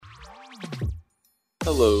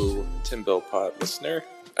Hello, Tim Bell Pod listener.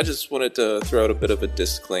 I just wanted to throw out a bit of a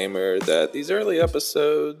disclaimer that these early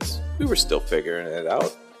episodes, we were still figuring it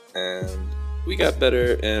out, and we got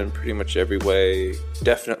better in pretty much every way.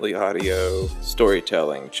 Definitely audio,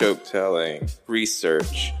 storytelling, joke telling,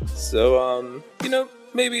 research. So,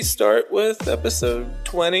 maybe start with episode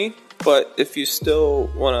 20, but if you still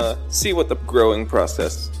want to see what the growing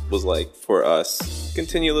process was like for us,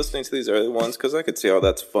 continue listening to these early ones, because I could see how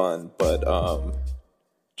that's fun, but,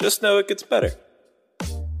 just know it gets better.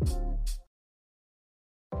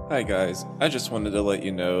 Hi guys, I just wanted to let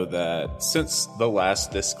you know that since the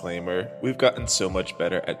last disclaimer, we've gotten so much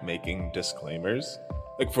better at making disclaimers.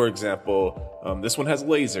 Like for example, this one has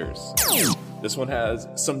lasers. This one has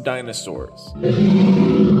some dinosaurs.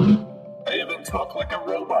 I even talk like a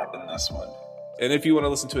robot in this one. And if you want to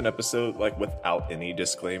listen to an episode like without any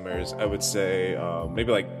disclaimers, I would say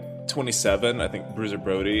maybe like 27, I think Bruiser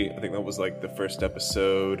Brody, I think that was like the first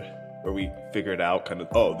episode where we figured out kind of,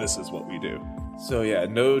 oh, this is what we do. So yeah,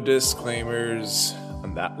 no disclaimers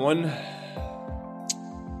on that one.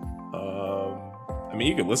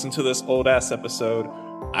 You could listen to this old ass episode.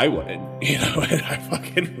 I wouldn't, and I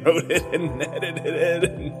fucking wrote it and edited it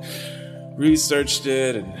and researched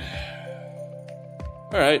it and...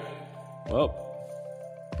 Alright, well,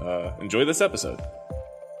 enjoy this episode.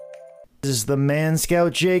 This is the Man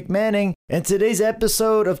Scout Jake Manning, and today's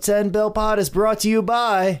episode of 10 Bell Pod is brought to you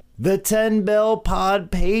by the 10 Bell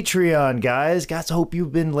Pod Patreon, guys. Guys, I hope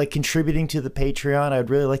you've been contributing to the Patreon.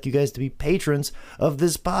 I'd really like you guys to be patrons of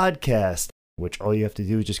this podcast, which all you have to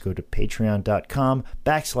do is just go to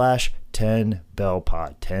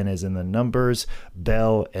patreon.com/10bellpod. 10 is in the numbers,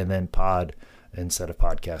 bell, and then pod instead of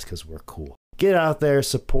podcast, because we're cool. Get out there,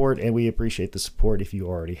 support, and we appreciate the support if you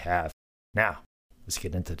already have. Now, let's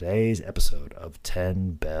get into today's episode of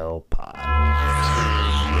 10 Bell Pod. 10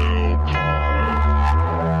 Bell Pod.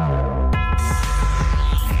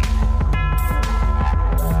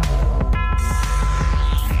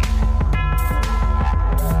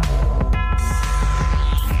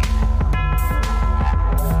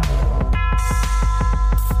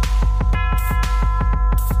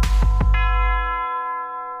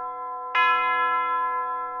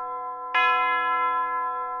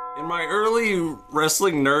 In my early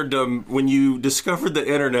wrestling nerddom, when you discovered the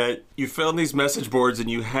internet, you found these message boards and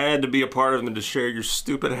you had to be a part of them to share your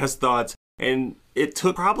stupid ass thoughts. And it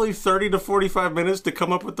took probably 30 to 45 minutes to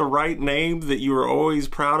come up with the right name that you were always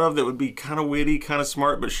proud of, that would be kind of witty, kind of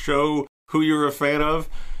smart, but show who you were a fan of.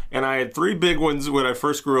 And I had three big ones when I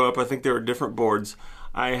first grew up. I think they were different boards.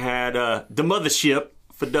 I had The Mothership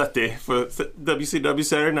for Dutty for WCW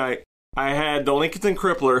Saturday Night. I had the Lincoln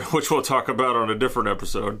Crippler, which we'll talk about on a different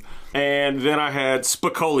episode. And then I had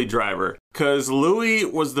Spicolli Driver, because Louie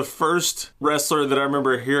was the first wrestler that I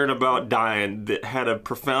remember hearing about dying that had a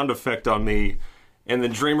profound effect on me. And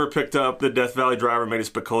then Dreamer picked up the Death Valley Driver, made a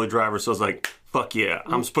Spicolli Driver, so I was like, fuck yeah,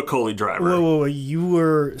 I'm Spicolli Driver. Whoa, you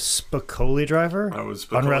were Spicolli Driver? I was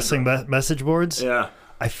Spicolli on wrestling message boards? Yeah.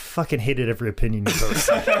 I fucking hated every opinion you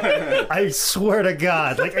posted. I swear to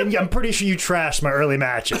God. I'm pretty sure you trashed my early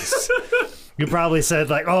matches. You probably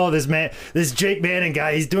said, oh, this Jake Manning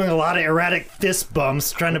guy, he's doing a lot of erratic fist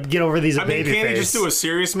bumps trying to get over these baby can't he just do a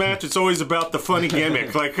serious match? It's always about the funny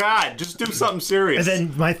gimmick. God, just do something serious.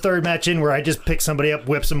 And then my third match in where I just picked somebody up,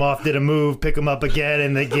 whips them off, did a move, pick them up again,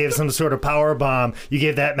 and they gave some sort of power bomb. You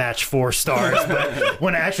gave that match 4 stars. But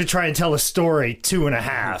when I actually try and tell a story,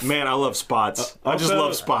 2.5. Man, I love spots. I just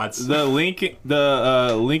love spots. The Lincoln?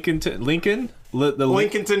 The Lincoln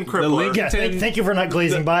Crippler. Yeah, thank you for not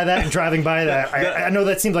glazing by that and driving by that. I know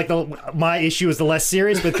that seems like my issue is the less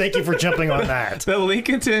serious, but thank you for jumping on that. The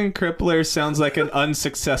Lincoln Crippler sounds like an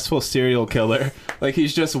unsuccessful serial killer.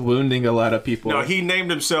 He's just wounding a lot of people. No, he named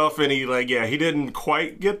himself, and he he didn't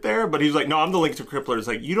quite get there, but he's like, no, I'm the Lincoln Crippler. It's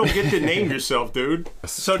like, you don't get to name yourself, dude.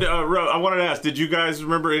 So, I wanted to ask, did you guys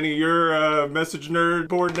remember any of your message nerd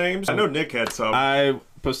board names? I know Nick had some. I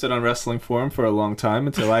posted on Wrestling Forum for a long time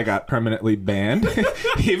until I got permanently banned,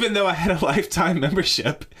 even though I had a lifetime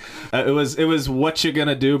membership. It was what you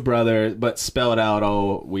gonna do, brother, but spelled out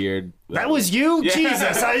all weird. That was you? Yeah.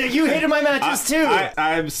 Jesus, you hated my matches too.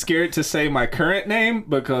 I'm scared to say my current name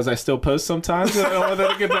because I still post sometimes and I don't want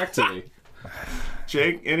them to get back to me.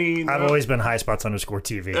 Jake, I've always been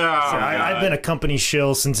highspots_TV. I've been a company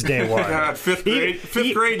shill since day one. God, fifth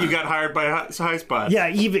grade, you got hired by High Spot.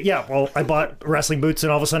 Yeah, well, I bought wrestling boots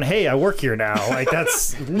and all of a sudden, hey, I work here now.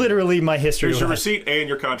 That's literally my history. Here's your receipt and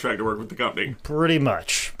your contract to work with the company. Pretty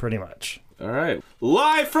much. All right.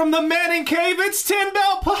 Live from the Manning Cave, it's 10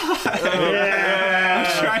 Bell Pod.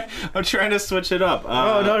 Yeah. I'm trying to switch it up.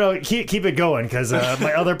 No. Keep it going, because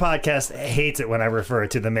my other podcast hates it when I refer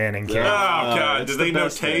to the Manning Cave. Oh, God. Do they know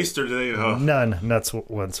best taste or do they... Oh. None. Nuts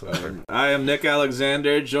whatsoever. I am Nick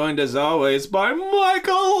Alexander, joined as always by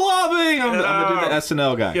Michael Loving. I'm going to do the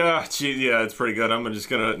SNL guy. Yeah, it's pretty good. I'm just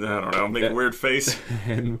going to, I don't know, make a weird face.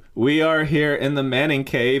 And we are here in the Manning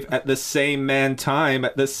Cave at the same man time,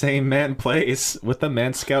 at the same man place, with the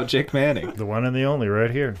Man Scout Jake Manning. The one and the only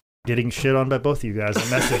right here. Getting shit on by both of you guys on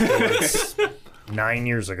message boards 9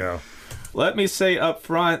 years ago. Let me say up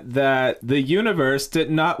front that the universe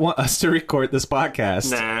did not want us to record this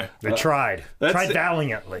podcast. Nah. They tried. Tried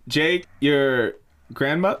valiantly. Jake, your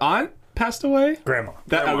aunt passed away? Grandma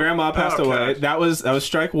Passed away. God. That was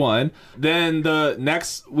strike one. Then the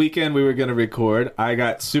next weekend we were going to record, I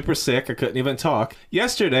got super sick. I couldn't even talk.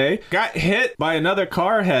 Yesterday, got hit by another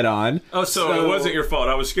car head on. Oh, so it wasn't your fault.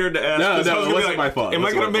 I was scared to ask. No, it wasn't my fault. Am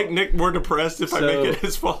I going to make Nick more depressed if I make it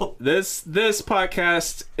his fault? This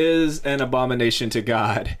podcast is an abomination to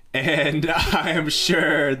God. And I am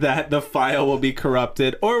sure that the file will be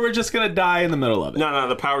corrupted, or we're just going to die in the middle of it. No,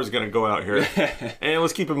 the power's going to go out here. And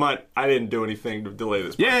let's keep in mind, I didn't do anything to delay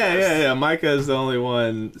this podcast. Yeah. Micah is the only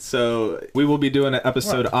one. So we will be doing an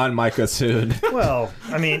episode on Micah soon. Well,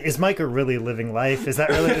 I mean, is Micah really living life? Is that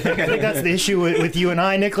really the thing? I think that's the issue with you and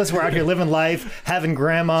I, Nicholas. We're out here living life, having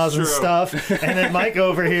grandmas and stuff. And then Mike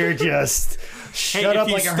over here just... Shut up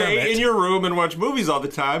like a hermit. If you stay in your room and watch movies all the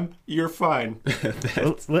time, you're fine.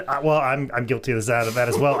 Well, I'm guilty of that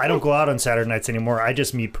as well. I don't go out on Saturday nights anymore. I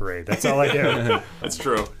just meet parade. That's all I do. That's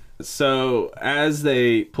true. So as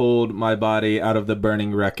they pulled my body out of the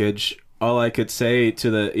burning wreckage, all I could say to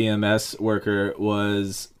the EMS worker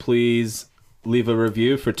was, please leave a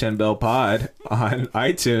review for 10 Bell Pod on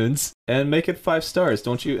iTunes and make it 5 stars.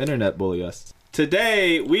 Don't you internet bully us.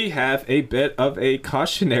 Today, we have a bit of a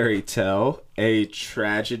cautionary tale, a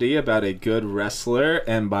tragedy about a good wrestler,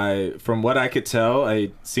 and from what I could tell,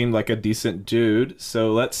 seemed like a decent dude.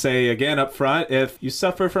 So let's say again up front, if you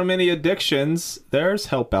suffer from any addictions, there's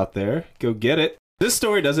help out there. Go get it. This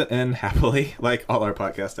story doesn't end happily, like all our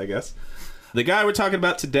podcasts, I guess. The guy we're talking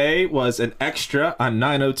about today was an extra on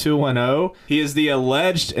 90210. He is the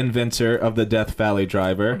alleged inventor of the Death Valley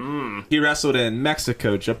Driver. He wrestled in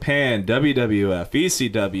Mexico, Japan, WWF,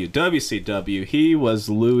 ECW, WCW. He was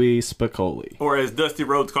Louie Spicolli. Or as Dusty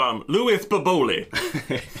Rhodes call him, Louie Spicolli.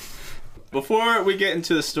 Before we get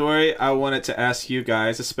into the story, I wanted to ask you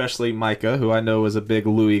guys, especially Micah, who I know is a big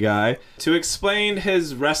Louie guy, to explain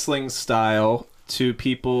his wrestling style to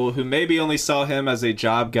people who maybe only saw him as a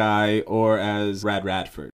job guy or as Rad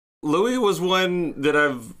Radford. Louie was one that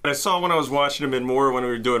I saw when I was watching him and more when we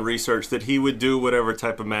were doing research, that he would do whatever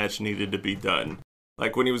type of match needed to be done.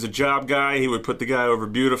 Like when he was a job guy, he would put the guy over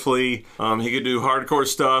beautifully. He could do hardcore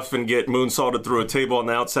stuff and get moonsaulted through a table on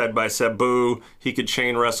the outside by Sabu. He could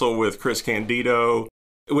chain wrestle with Chris Candido.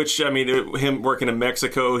 Which, I mean, him working in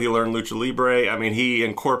Mexico, he learned Lucha Libre. I mean, he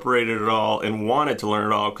incorporated it all and wanted to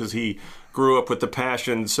learn it all because he grew up with the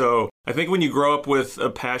passion. So I think when you grow up with a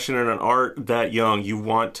passion and an art that young, you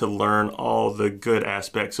want to learn all the good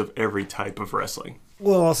aspects of every type of wrestling.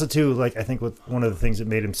 Well, also, too, like, I think one of the things that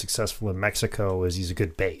made him successful in Mexico is he's a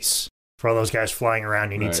good base. For all those guys flying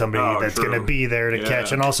around, you need somebody that's going to be there to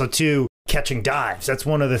catch. And also, too, catching dives. That's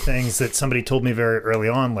one of the things that somebody told me very early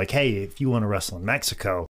on, like, hey, if you want to wrestle in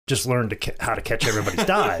Mexico, just learn how to catch everybody's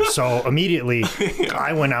dives. So immediately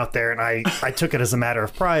I went out there and I took it as a matter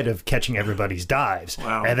of pride of catching everybody's dives.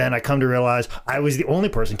 Wow. And then I come to realize I was the only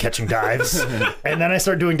person catching dives. And then I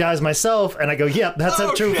started doing dives myself and I go, yep, that's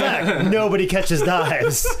a true fact. Nobody catches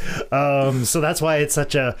dives. So that's why it's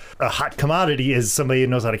such a hot commodity, is somebody who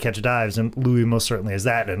knows how to catch dives. And Louie most certainly is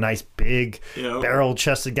that. A nice big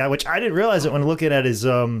barrel-chested guy, which I didn't realize it when looking at his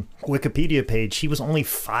Wikipedia page. He was only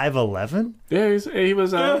 5'11". Yeah, he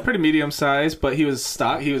was pretty medium sized, but he was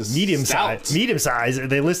medium stout. size. Medium size.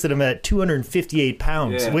 They listed him at 258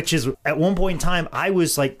 pounds, which is, at one point in time, I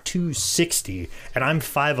was like 260, and I'm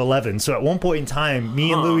 5'11". So at one point in time,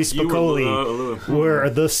 me and Louie Spicolli were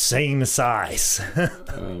the same size.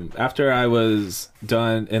 After I was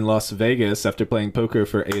done in Las Vegas, after playing poker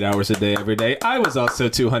for 8 hours a day every day, I was also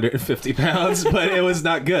 250 pounds, but it was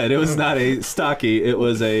not good. It was not a stocky. It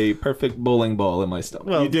was a perfect bowling ball in my stomach.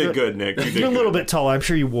 Well, you did good, Nick. You did You're a little bit taller. I'm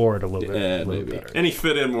sure you wore it a little bit. Yeah, maybe. Better. And he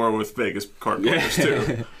fit in more with Vegas card players,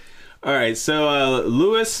 too. All right, so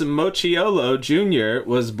Louis Mochiolo Jr.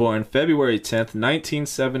 was born February 10th,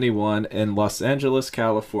 1971 in Los Angeles,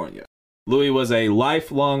 California. Louis was a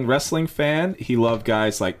lifelong wrestling fan. He loved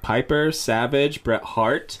guys like Piper, Savage, Bret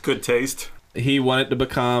Hart. Good taste. He wanted to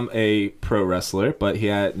become a pro wrestler, but he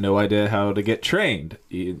had no idea how to get trained.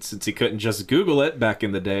 Since he couldn't just Google it back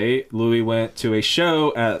in the day, Louie went to a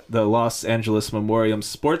show at the Los Angeles Memorial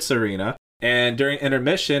Sports Arena, and during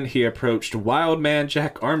intermission, he approached Wild Man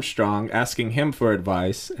Jack Armstrong, asking him for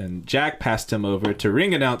advice, and Jack passed him over to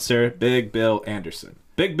ring announcer Big Bill Anderson.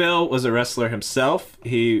 Big Bill was a wrestler himself.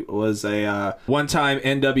 He was a one-time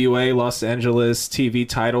NWA Los Angeles TV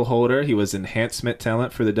title holder. He was enhancement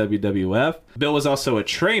talent for the WWF. Bill was also a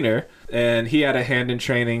trainer, and he had a hand in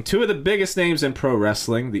training two of the biggest names in pro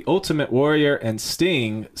wrestling, the Ultimate Warrior and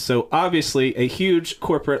Sting. So obviously a huge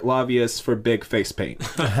corporate lobbyist for big face paint.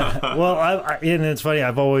 Well, and it's funny.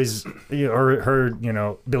 I've always heard,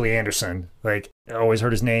 Billy Anderson. Like, I always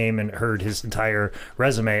heard his name and heard his entire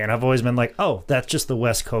resume, and I've always been like, oh, that's just the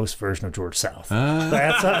West Coast version of George South.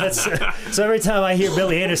 So every time I hear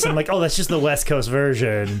Billy Anderson, I'm like, oh, that's just the West Coast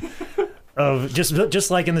version of just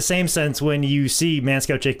like in the same sense when you see Man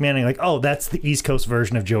Scout Jake Manning, like, oh, that's the East Coast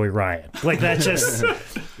version of Joey Ryan. Like, that just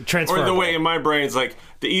transferable. Or the way in my brain it's like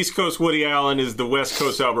the East Coast Woody Allen is the West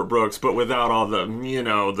Coast Albert Brooks, but without all the,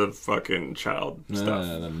 the fucking child stuff.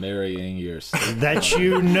 The marrying your that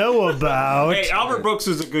you know about. Hey, Albert Brooks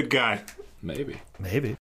is a good guy. Maybe.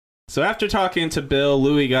 So after talking to Bill,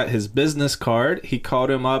 Louie got his business card. He called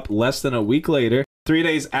him up less than a week later. 3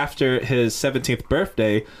 days after his 17th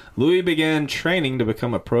birthday, Louie began training to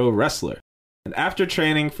become a pro wrestler. And after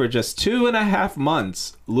training for just 2.5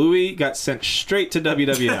 months, Louie got sent straight to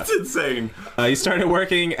WWF. That's insane. He started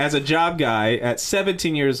working as a job guy at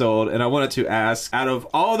 17 years old, and I wanted to ask, out of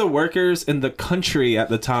all the workers in the country at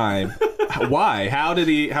the time, why? When did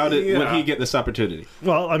he get this opportunity?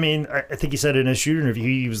 Well, I mean, I think he said in his shoot interview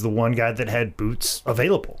he was the one guy that had boots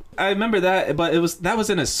available. I remember that, but that was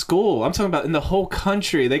in a school. I'm talking about in the whole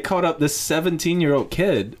country. They called up this 17-year-old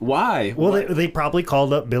kid. Why? Well, they probably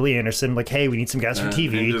called up Billy Anderson, like, hey, we need some guys for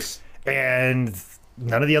TV. And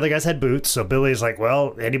none of the other guys had boots. So Billy's like,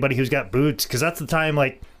 well, anybody who's got boots, because that's the time,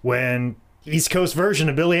 like, when East Coast version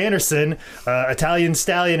of Billy Anderson, Italian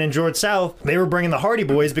Stallion, and George South, they were bringing the Hardy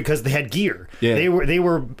Boys because they had gear. Yeah. They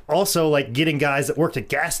were also like getting guys that worked at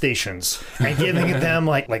gas stations and giving them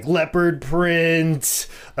like leopard print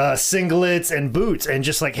singlets and boots, and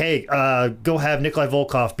just like, hey, go have Nikolai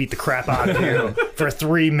Volkov beat the crap out of you for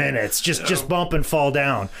 3 minutes. Just bump and fall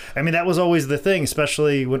down. I mean, that was always the thing,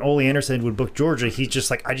 especially when Ole Anderson would book Georgia. He's just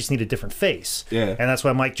like, I just need a different face. Yeah. And that's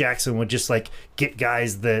why Mike Jackson would just like get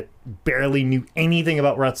guys that barely knew anything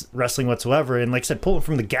about wrestling whatsoever, and like I said, pull them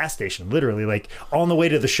from the gas station, literally, like on the way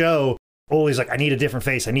to the show. Ole's like, I need a different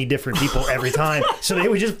face, I need different people every time. So they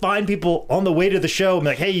would just find people on the way to the show and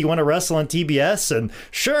be like, hey, you want to wrestle on TBS? And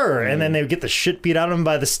sure. And then they would get the shit beat out of them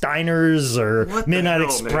by the Steiners or Midnight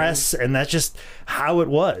Express, man. And that's just how it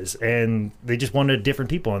was. And they just wanted different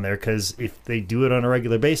people in there, because if they do it on a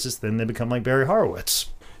regular basis, then they become like Barry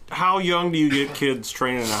Horowitz. How young do you get kids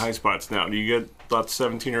training in the high spots now? Do you get about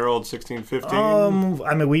 17-year-olds, 16, 15?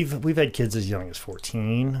 I mean, we've had kids as young as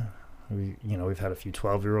 14. We've had a few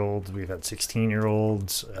 12-year-olds. We've had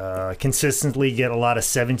 16-year-olds. Consistently get a lot of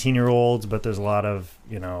 17-year-olds, but there's a lot of,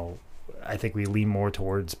 I think we lean more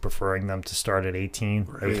towards preferring them to start at 18.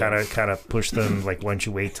 Right. We kind of push them like, once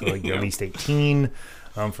you wait till like you're at least 18,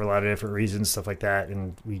 for a lot of different reasons, stuff like that.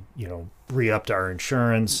 And we, re-upped our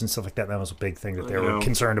insurance and stuff like that. That was a big thing that they were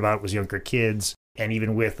concerned about, was younger kids. And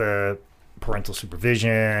even with parental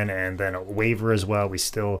supervision and then a waiver as well, we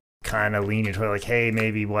still kind of lean into like, hey,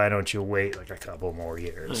 maybe why don't you wait like a couple more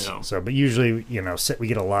years? So, but usually, we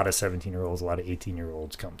get a lot of 17-year-olds, a lot of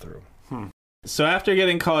 18-year-olds come through. So after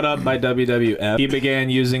getting caught up by WWF, he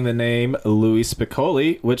began using the name Louie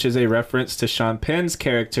Spicolli, which is a reference to Sean Penn's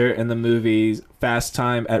character in the movies Fast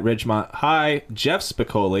Time at Ridgemont High, Jeff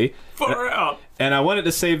Spicolli. Far out. And I wanted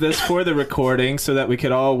to save this for the recording so that we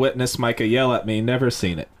could all witness Micah yell at me. Never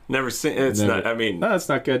seen it. Never seen it. No, it's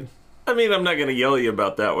not good. I mean, I'm not going to yell at you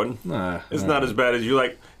about that one. It's not as bad as you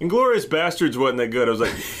like. Inglourious Bastards wasn't that good. I was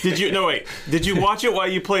like, did you watch it while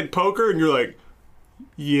you played poker? And you're like,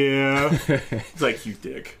 yeah. It's like, you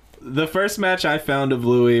dick. The first match I found of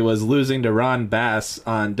Louie was losing to Ron Bass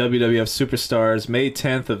on WWF Superstars May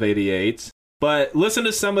 10th of 88. But listen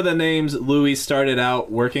to some of the names Louie started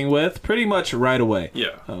out working with pretty much right away.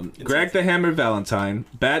 Yeah. Greg the Hammer Valentine,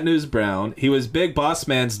 Bad News Brown. He was Big Boss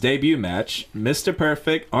Man's debut match. Mr.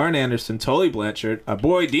 Perfect, Arn Anderson, Tully Blanchard, our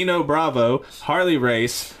boy Dino Bravo, Harley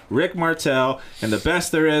Race, Rick Martel, and the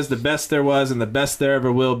best there is, the best there was, and the best there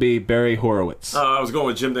ever will be, Barry Horowitz. I was going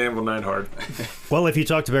with Jim the Anvil Neidhart. Well, if you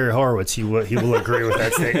talk to Barry Horowitz, he will agree with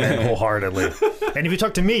that statement wholeheartedly. And if you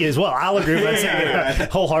talk to me as well, I'll agree with that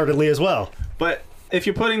statement wholeheartedly as well. But if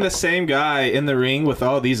you're putting the same guy in the ring with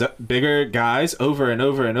all these bigger guys over and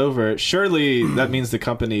over and over, surely that means the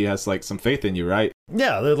company has like some faith in you, right?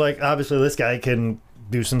 Yeah, they're like, obviously this guy can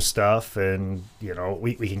do some stuff, and you know,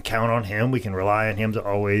 we can count on him, we can rely on him to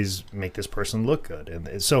always make this person look good.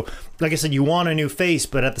 And so, like I said, you want a new face,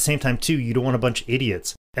 but at the same time too, you don't want a bunch of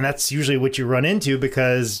idiots. And that's usually what you run into,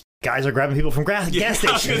 because guys are grabbing people from gas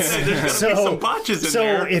stations. There's gonna be some botches in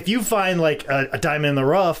there. So if you find like a diamond in the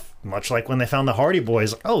rough, much like when they found the Hardy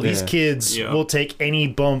Boys, these kids will take any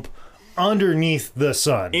bump underneath the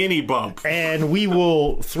sun, any bump, and we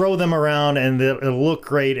will throw them around, and it'll look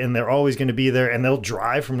great, and they're always going to be there. And they'll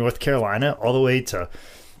drive from North Carolina all the way to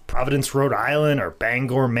Providence, Rhode Island, or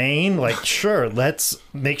Bangor, Maine. Like, sure, let's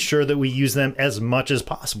make sure that we use them as much as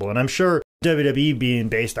possible. And I'm sure WWE, being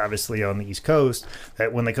based obviously on the East Coast,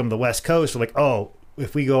 that when they come to the West Coast, they're like, oh,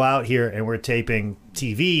 if we go out here and we're taping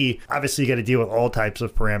TV, obviously you got to deal with all types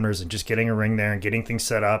of parameters and just getting a ring there and getting things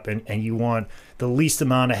set up, and you want the least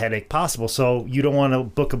amount of headache possible. So you don't want to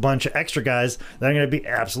book a bunch of extra guys that are going to be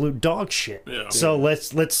absolute dog shit. Yeah. So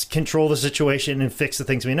let's control the situation and fix the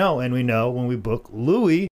things we know. And we know when we book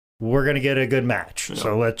Louie, we're going to get a good match. Yeah.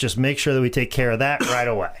 So let's just make sure that we take care of that right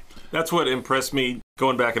away. That's what impressed me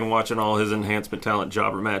going back and watching all his enhancement talent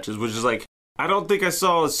jobber matches, which is like, I don't think I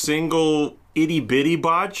saw a single itty-bitty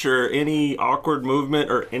botch or any awkward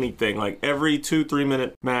movement or anything. Like, every 2-3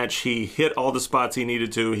 minute match, he hit all the spots he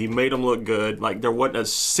needed to. He made them look good. Like, there wasn't a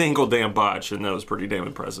single damn botch, and that was pretty damn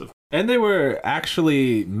impressive. And they were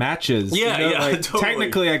actually matches. Yeah, you know, like, totally.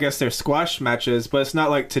 Technically, I guess they're squash matches, but it's not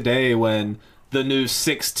like today when the new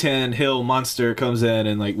 6'10" Hill monster comes in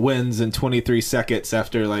and like wins in 23 seconds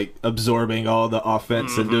after like absorbing all the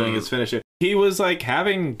offense and doing his finisher. He was like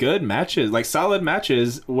having good matches, like solid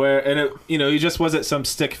matches, where, and it, you know, he just wasn't some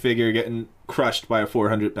stick figure getting crushed by a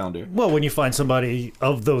 400-pounder. Well, when you find somebody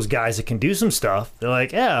of those guys that can do some stuff, they're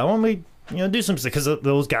like, yeah, why don't we, you know, do some stuff? Because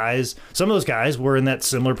those guys, some of those guys were in that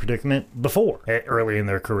similar predicament before, early in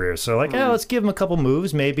their careers. So like, let's give him a couple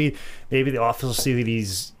moves. Maybe the office will see that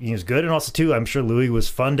he's good. And also too, I'm sure Louie was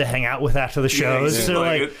fun to hang out with after the shows.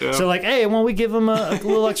 Yeah, so like, hey, why don't we give him a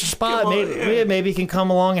little extra spot? Maybe he can come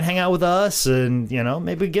along and hang out with us, and you know,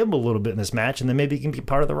 maybe give him a little bit in this match, and then maybe he can be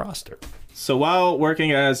part of the roster. So while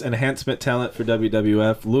working as enhancement talent for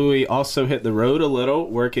WWF, Louie also hit the road a little,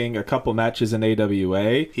 working a couple matches in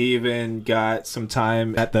AWA. He even got some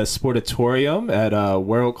time at the Sportatorium at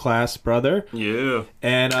World Class Brother. Yeah.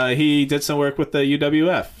 And he did some work with the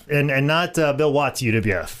UWF. And not Bill Watts'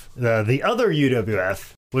 UWF. The other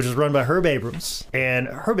UWF, which is run by Herb Abrams. And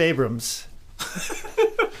Herb Abrams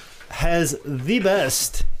has the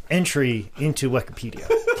best entry into Wikipedia.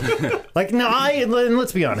 Like, no, and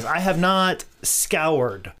let's be honest, I have not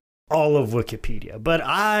scoured all of Wikipedia, but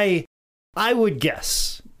I would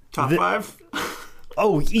guess top 5.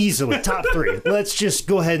 Oh, easily top 3. Let's just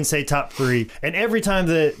go ahead and say top 3. And every time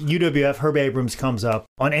the UWF Herb Abrams comes up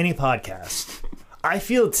on any podcast, I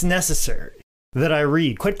feel it's necessary that I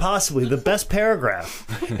read, quite possibly, the best paragraph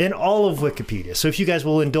in all of Wikipedia. So if you guys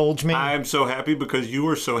will indulge me. I'm so happy because you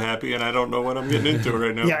were so happy, and I don't know what I'm getting into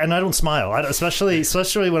right now. Yeah, and I don't smile, especially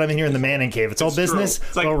when I'm in here in the Manning Cave. It's all business,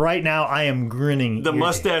 like, but right now I am grinning. The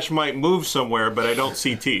mustache might move somewhere, but I don't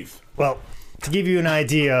see teeth. Well, to give you an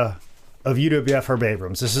idea of UWF Herb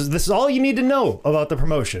Abrams, this is all you need to know about the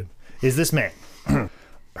promotion, is this man.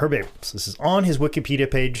 Herb Abrams. This is on his Wikipedia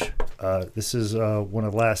page. This is one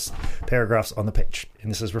of the last paragraphs on the page. And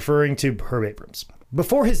this is referring to Herb Abrams.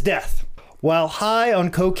 Before his death, while high on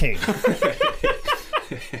cocaine,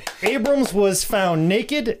 Abrams was found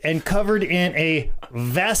naked and covered in a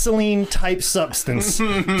Vaseline-type substance,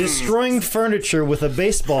 destroying furniture with a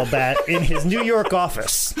baseball bat in his New York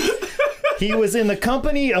office. He was in the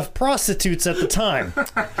company of prostitutes at the time.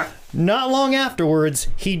 Not long afterwards,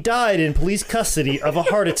 he died in police custody of a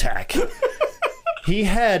heart attack. He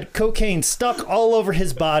had cocaine stuck all over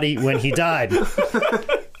his body when he died.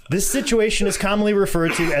 This situation is commonly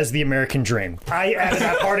referred to as the American Dream. I added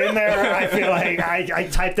that part in there. I feel like I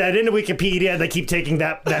typed that into Wikipedia. They keep taking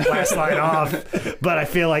that last line off, but I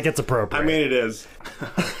feel like it's appropriate. I mean, it is.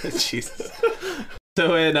 Jesus.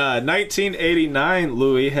 So in 1989,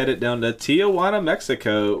 Louie headed down to Tijuana,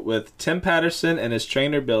 Mexico with Tim Patterson and his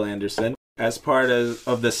trainer Bill Anderson as part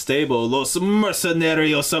of the stable Los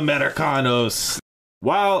Mercenarios Americanos.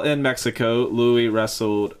 While in Mexico, Louie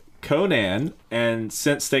wrestled Conan, and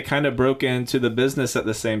since they kind of broke into the business at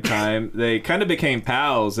the same time, they kind of became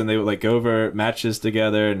pals, and they would like go over matches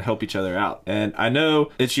together and help each other out. And I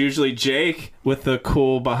know it's usually Jake with the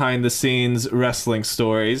cool behind the scenes wrestling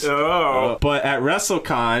stories, but at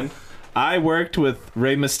WrestleCon, I worked with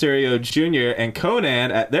Rey Mysterio Jr. and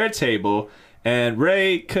Conan at their table, and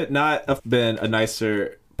Rey could not have been a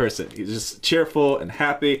nicer person. He was just cheerful and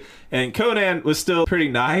happy, and Conan was still pretty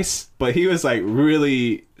nice, but he was like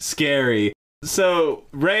really scary. So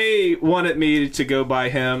Rey wanted me to go buy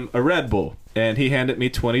him a Red Bull, and he handed me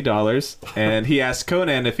 $20, and he asked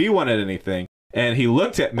Conan if he wanted anything, and he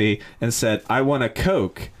looked at me and said, "I want a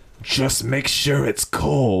Coke. Just make sure it's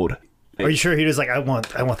cold." Are you sure he was like, I want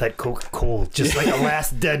that Coke cold, just like a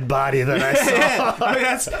last dead body that I saw? I mean,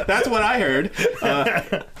 that's what I heard.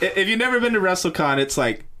 If you've never been to WrestleCon, it's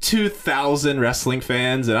like 2,000 wrestling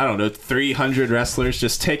fans and I don't know, 300 wrestlers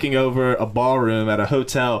just taking over a ballroom at a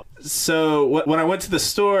hotel. So when I went to the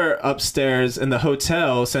store upstairs in the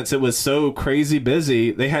hotel, since it was so crazy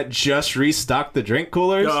busy, they had just restocked the drink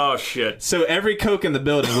coolers. Oh, shit. So every Coke in the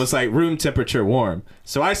building was like room temperature warm.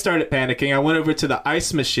 So I started panicking. I went over to the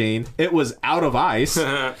ice machine. It was out of ice.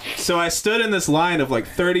 So I stood in this line of like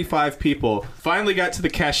 35 people, finally got to the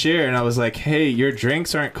cashier, and I was like, "Hey, your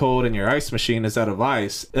drinks aren't cold and your ice machine is out of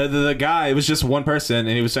ice." The guy, it was just one person,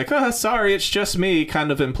 and he was like, "Oh, sorry, it's just me,"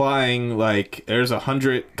 kind of implying like there's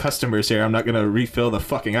 100 customers here. I'm not going to refill the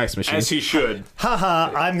fucking ice machine. As he should.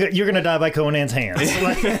 Haha, you're going to die by Conan's hands.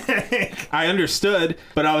 I understood,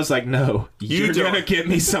 but I was like, "No, you're going to get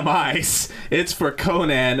me some ice. It's for Conan.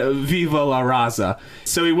 Viva la Raza."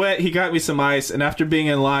 So he got me some ice, and after being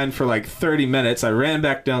in line for like 30 minutes, I ran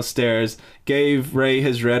back downstairs, gave Rey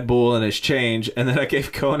his Red Bull and his change, and then I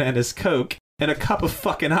gave Conan his Coke and a cup of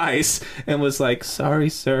fucking ice and was like, "Sorry,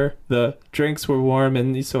 sir, the drinks were warm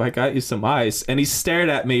and so I got you some ice." And he stared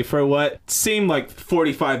at me for what seemed like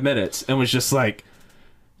 45 minutes and was just like,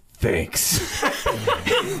 "Thanks."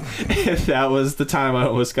 And that was the time I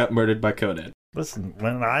almost got murdered by Conan. Listen,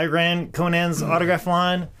 when I ran Conan's autograph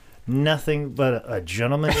line, nothing but a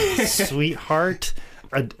gentleman, sweetheart,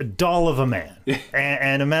 a doll of a man.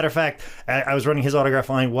 And a matter of fact, I was running his autograph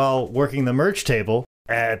line while working the merch table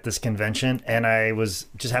at this convention, and I was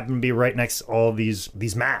just happened to be right next to all these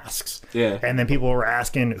masks. Yeah. And then people were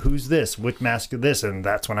asking, "Who's this? Which mask is this?" And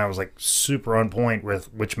that's when I was like super on point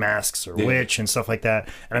with which masks or which and stuff like that.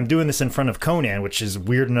 And I'm doing this in front of Conan, which is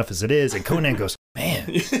weird enough as it is. And Conan goes, "Man,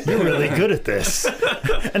 you're really good at this."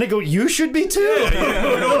 And I go, "You should be too."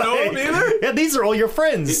 Yeah, you don't know him either? Yeah, these are all your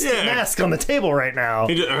friends. Yeah. Mask on the table right now.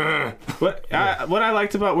 He just, What I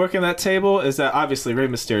liked about working that table is that obviously Rey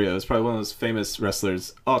Mysterio is probably one of those famous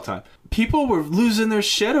wrestlers all time. People were losing their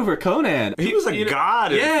shit over Conan. He was a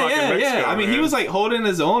god in fucking Mexico, I mean, man. he was like holding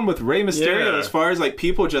his own with Rey Mysterio as far as like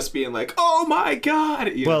people just being like, "Oh my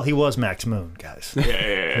god." Well, he was Max Moon, guys. Yeah,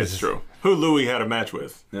 it's true. Who Louie had a match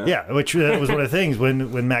with. Yeah, which was one of the things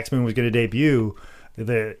when Max Moon was going to debut.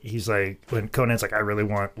 He's like, when Conan's like, "I really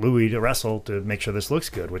want Louie to wrestle to make sure this looks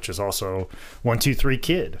good," which is also 1, 2, 3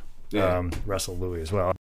 Kid wrestled Louie as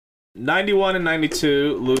well. 91 and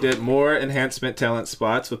 92, Lou did more enhancement talent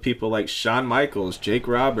spots with people like Shawn Michaels, Jake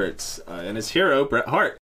Roberts, and his hero, Bret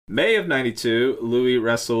Hart. May of 92, Louie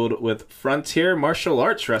wrestled with Frontier Martial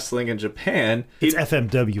Arts Wrestling in Japan. It's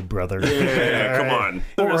FMW, brother. Yeah, come on.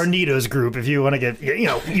 Or Onito's group, if you want to get,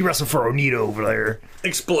 he wrestled for Onito over there.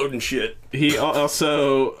 Exploding shit. He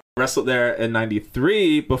also wrestled there in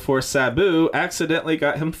 93 before Sabu accidentally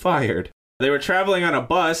got him fired. They were traveling on a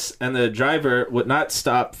bus, and the driver would not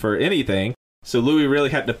stop for anything, so Louie really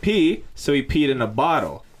had to pee, so he peed in a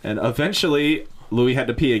bottle. And eventually, Louie had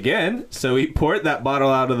to pee again, so he poured that bottle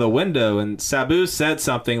out of the window, and Sabu said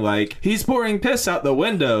something like, "He's pouring piss out the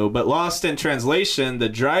window," but lost in translation, the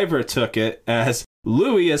driver took it as,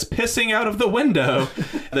 "Louie is pissing out of the window."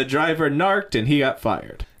 The driver narked, and he got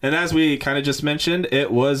fired. And as we kind of just mentioned, it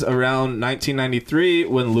was around 1993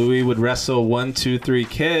 when Louie would wrestle 1, 2, 3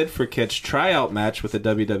 Kid for Kid's tryout match with the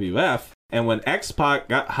WWF. And when X-Pac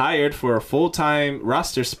got hired for a full-time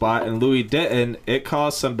roster spot and Louie didn't, it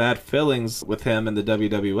caused some bad feelings with him in the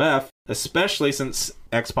WWF, especially since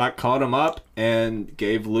X-Pac called him up and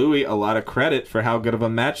gave Louie a lot of credit for how good of a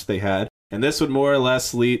match they had. And this would more or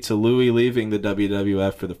less lead to Louie leaving the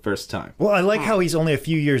WWF for the first time. Well, I like how he's only a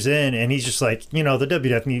few years in, and he's just like, the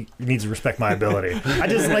WWF needs to respect my ability. I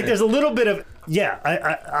just like, there's a little bit of,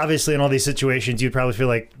 I obviously in all these situations, you'd probably feel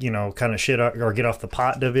like, kind of shit or get off the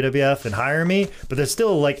pot WWF and hire me. But they're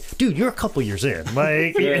still like, dude, you're a couple years in.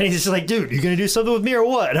 Like, and he's just like, dude, you going to do something with me or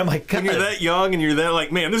what? And I'm like, God. And you're that young and you're that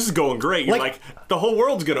like, man, this is going great. You're like the whole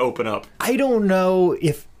world's going to open up. I don't know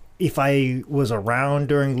if I was around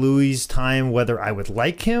during Louie's time, whether I would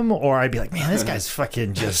like him or I'd be like, man, this guy's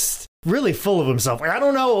fucking just really full of himself. Like, I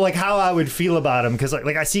don't know how I would feel about him, because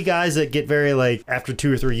like I see guys that get very after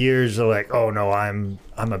 2 or 3 years, they're like, "Oh no, I'm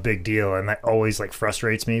I'm a big deal, and that always like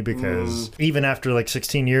frustrates me because even after like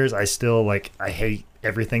 16 years, I still like I hate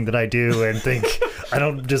everything that I do and think I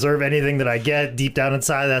don't deserve anything that I get. Deep down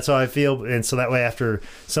inside, that's how I feel. And so that way, after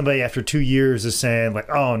somebody after 2 years is saying like,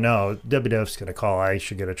 "Oh no, WWF's gonna call, I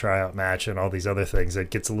should get a tryout match," and all these other things, it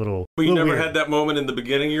gets a little. But you never weird. had that moment in the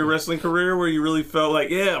beginning of your wrestling career where you really felt like,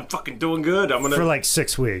 yeah, I'm fucking doing good. I'm gonna for like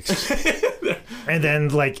 6 weeks, and then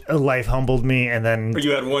like life humbled me, and then Or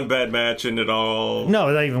you had one bad match and it all.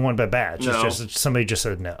 no, not even one bad batch. No. It's just somebody just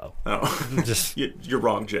said no. Oh. Just You're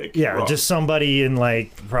wrong, Jake. yeah, You're wrong. just somebody in like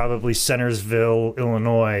probably Centersville,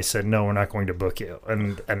 Illinois, said no, we're not going to book you,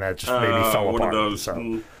 and that just maybe fell one apart. of those.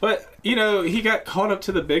 So. But, you know, he got called up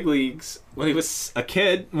to the big leagues when he was a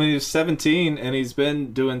kid, when he was 17, and he's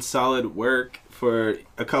been doing solid work for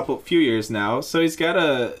few years now. So he's got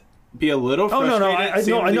to be a little Oh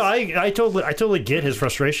frustrated. no, I totally get his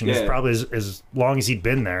frustration. It's Yeah. probably as long as he'd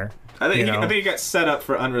been there. I think you know. he got set up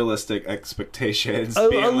for unrealistic expectations. A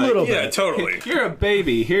being like, little Yeah, bit. totally. You're a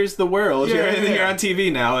baby. Here's the world. Yeah, you're, yeah. you're on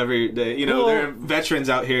TV now every day. You know, Well, there are veterans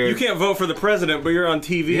out here. You can't vote for the president, but you're on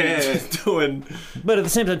TV Yeah. doing. But at the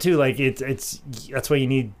same time too, like it's that's why you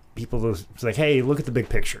need people to it's like, hey, look at the big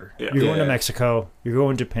picture. Yeah. You're going to Yeah. Mexico. You're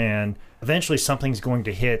going to Japan. Eventually, something's going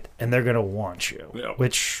to hit, and they're going to want you, Yeah.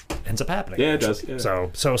 which ends up happening. Yeah, it does. Yeah.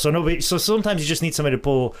 So nobody. So sometimes you just need somebody to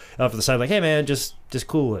pull off to the side, like, hey man, just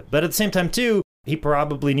cool it. But at the same time too, he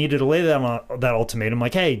probably needed to lay that ultimatum,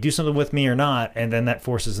 like, hey, do something with me or not, and then that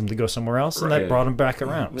forces him to go somewhere else, and that Right. brought him back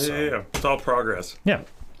around. So. Yeah, it's all progress. Yeah.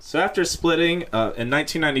 So after splitting, in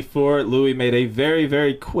 1994, Louie made a very,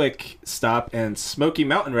 very quick stop in Smoky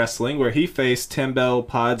Mountain Wrestling, where he faced Tim Bell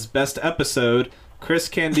Pod's best episode, Chris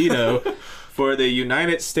Candido, for the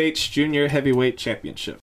United States Junior Heavyweight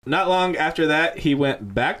Championship. Not long after that, he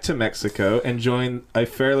went back to Mexico and joined a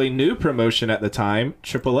fairly new promotion at the time,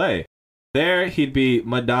 AAA. There, he'd be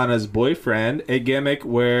Madonna's boyfriend, a gimmick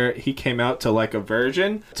where he came out to like a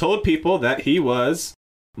virgin, told people that he was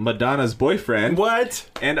Madonna's boyfriend, What?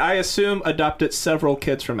 and I assume adopted several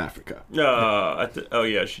kids from Africa. Oh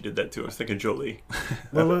yeah, she did that too. I was thinking Jolie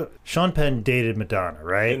Well, Sean Penn dated Madonna,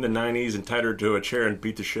 right? in the '90s and tied her to a chair and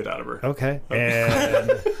beat the shit out of her. Okay, and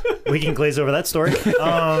we can glaze over that story.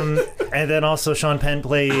 And then also Sean Penn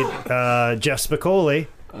played Jeff Spicoli.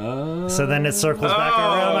 So then it circles back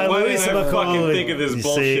around by why Louie did I fucking Spicoli. think of this You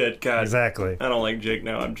bullshit? see? God, Exactly. I don't like Jake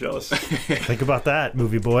now. I'm jealous. Think about that,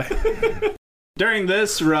 movie boy. During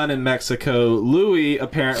this run in Mexico, Louie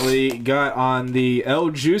apparently got on the El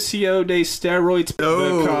Juicio de steroids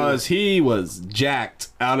because he was jacked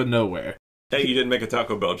out of nowhere. Hey, you didn't make a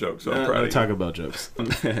Taco Bell joke, so I'm proud No of you. Taco Bell jokes.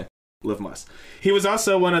 Live must. He was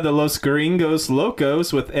also one of the Los Gringos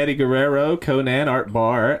Locos with Eddie Guerrero, Conan, Art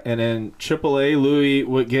Barr, and in AAA, Louie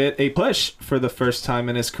would get a push for the first time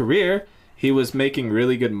in his career. He was making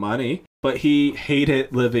really good money, but he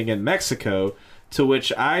hated living in Mexico, to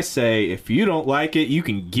which I say, if you don't like it, you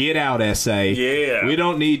can get out, SA. Yeah. We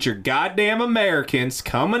don't need your goddamn Americans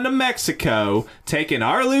coming to Mexico, taking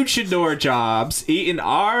our luchador jobs, eating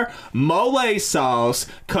our mole sauce,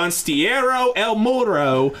 Constiero el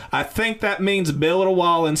Muro. I think that means build a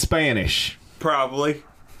wall in Spanish. Probably.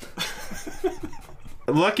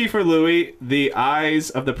 Lucky for Louie, the eyes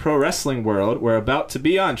of the pro wrestling world were about to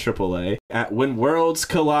be on AAA at When Worlds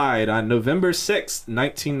Collide on November 6th,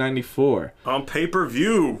 1994. On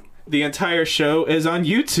pay-per-view. The entire show is on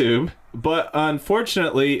YouTube, but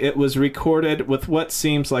unfortunately, it was recorded with what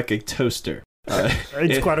seems like a toaster.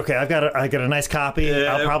 It's quite okay. I got a nice copy.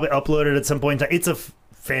 Yeah. I'll probably upload it at some point in time. It's a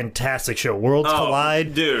fantastic show. Worlds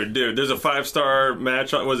Collide. Dude, there's a 5-star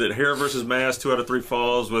match. Was it Hair versus Mass, 2 out of 3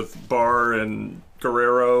 falls with Barr and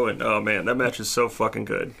Guerrero, and oh man, that match is so fucking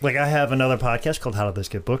good. Like, I have another podcast called How Did This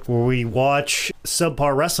Get Booked, where we watch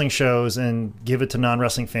subpar wrestling shows and give it to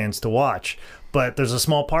non-wrestling fans to watch. But there's a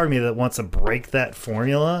small part of me that wants to break that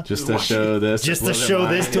formula. Just to show this. Just to show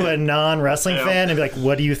this to a non-wrestling fan and be like,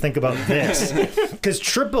 what do you think about this? Because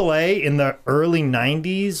AAA in the early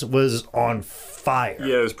 90s was on fire.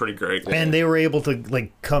 Yeah, it was pretty great. And they were able to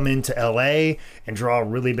like come into LA and draw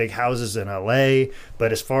really big houses in LA.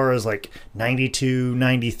 But as far as like 92,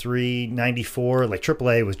 93, 94, like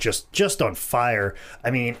AAA was just on fire.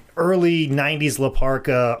 I mean, early 90s La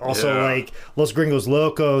Parca, also Yeah. like Los Gringos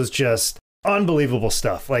Locos, just unbelievable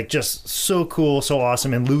stuff. Like just so cool, so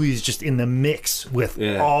awesome. And Louie's just in the mix with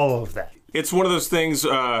all of that. It's one of those things,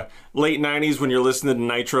 late 90s when you're listening to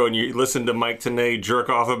Nitro and you listen to Mike Tenay jerk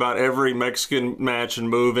off about every Mexican match and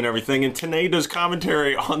move and everything, and Tenay does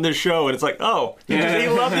commentary on this show, and it's like, oh, he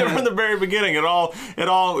loved it from the very beginning. It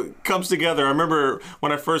all comes together. I remember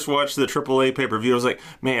when I first watched the AAA pay-per-view, I was like,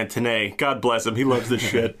 man, Tenay, God bless him, he loves this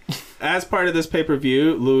shit. As part of this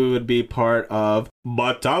pay-per-view, Louie would be part of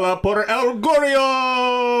Batalla por el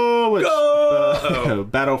Gorrio,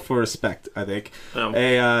 which, Battle for Respect, I think. Oh.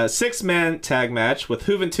 A six-man tag match with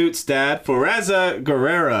Juventut's dad, Fuerza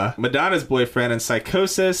Guerrera, Madonna's boyfriend in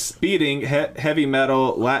Psychosis, beating heavy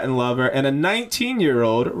metal Latin lover, and a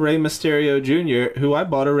 19-year-old Rey Mysterio Jr., who I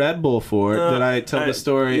bought a Red Bull for. Did I tell the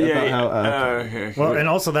story about how... Well, and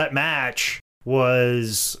also that match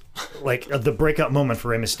was like the breakout moment for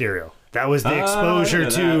Rey Mysterio. That was the exposure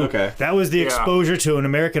that was the exposure to an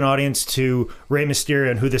American audience to Rey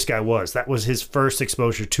Mysterio and who this guy was. That was his first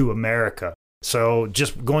exposure to America. So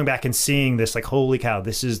just going back and seeing this, like, holy cow,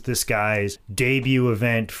 this is this guy's debut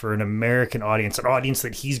event for an American audience, an audience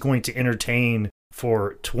that he's going to entertain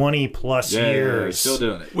for 20 plus years. Still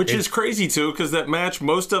doing it. Which is crazy, too, because that match,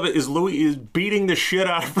 most of it is Louie is beating the shit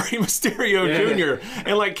out of Rey Mysterio Jr.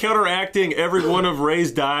 and, like, counteracting every one of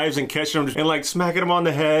Rey's dives and catching him and, like, smacking him on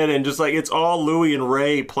the head. And just, like, it's all Louie and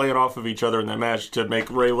Rey playing off of each other in that match to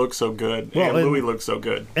make Rey look so good and Louie look so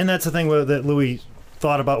good. And that's the thing that Louie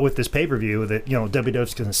thought about with this pay-per-view, that, you know,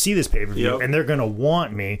 WWF's going to see this pay-per-view and they're going to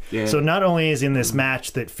want me. So not only is in this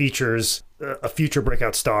match that features a future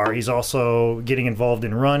breakout star, he's also getting involved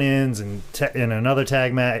in run-ins and in another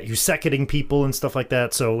tag match, he's seconding people and stuff like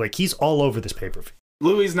that. So, like, he's all over this pay-per-view.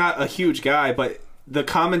 Louie's not a huge guy, but the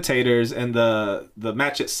commentators and the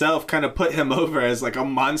match itself kind of put him over as like a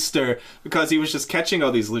monster because he was just catching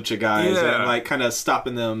all these lucha guys and like kind of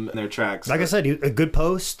stopping them in their tracks. Like I said, a good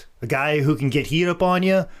post, a guy who can get heat up on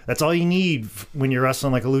you. That's all you need when you're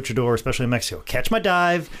wrestling like a luchador, especially in Mexico. Catch my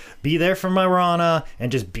dive, be there for my Rana,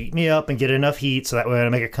 and just beat me up and get enough heat so that way when I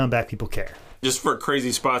make a comeback, people care. Just for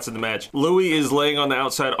crazy spots in the match. Louie is laying on the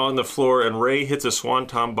outside on the floor, and Rey hits a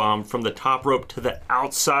swanton bomb from the top rope to the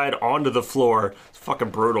outside onto the floor. It's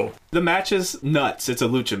fucking brutal. The match is nuts. It's a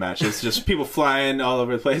lucha match. It's just people flying all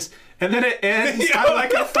over the place. And then it ends on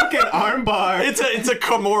like a fucking armbar. It's a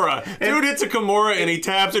Kimura. Dude, it's a Kimura, and he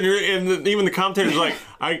taps, and even the commentator's like,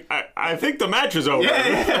 I think the match is over.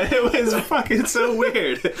 Yeah, it was fucking so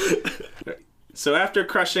weird. So after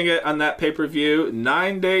crushing it on that pay-per-view,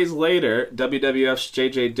 9 days later, WWF's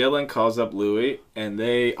J.J. Dillon calls up Louie, and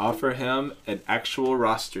they offer him an actual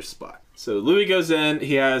roster spot. So Louie goes in,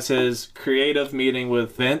 he has his creative meeting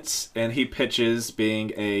with Vince, and he pitches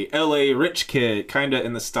being a L.A. rich kid, kind of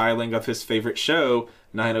in the styling of his favorite show,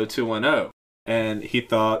 90210. And he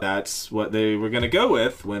thought that's what they were going to go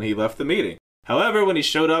with when he left the meeting. However, when he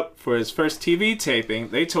showed up for his first TV taping,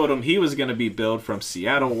 they told him he was going to be billed from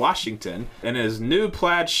Seattle, Washington. In his new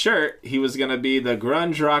plaid shirt, he was going to be the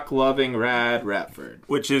grunge rock loving Rad Ratford.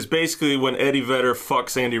 Which is basically when Eddie Vedder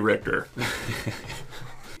fucks Andy Richter.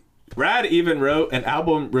 Rad even wrote an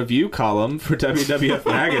album review column for WWF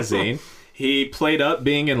Magazine. He played up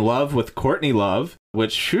being in love with Courtney Love,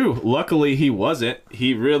 which, luckily he wasn't.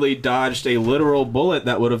 He really dodged a literal bullet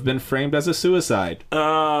that would have been framed as a suicide.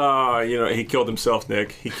 He killed himself,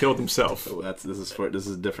 Nick. He killed himself. Oh, this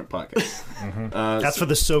is a different podcast. That's for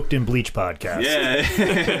the Soaked in Bleach podcast.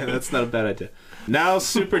 Yeah, that's not a bad idea. Now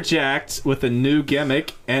super jacked with a new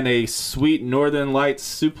gimmick and a sweet Northern Lights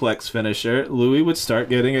suplex finisher, Louie would start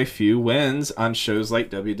getting a few wins on shows like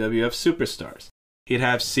WWF Superstars. He'd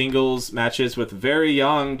have singles matches with very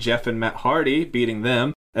young Jeff and Matt Hardy, beating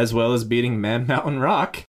them, as well as beating Man Mountain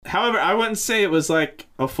Rock. However, I wouldn't say it was like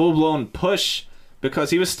a full-blown push,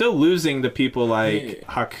 because he was still losing to people like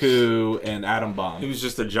Haku and Atom Bomb. He was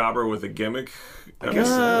just a jobber with a gimmick. I guess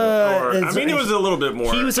so. He was a little bit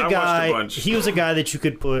more. He was a guy. He was a guy that you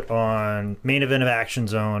could put on main event of Action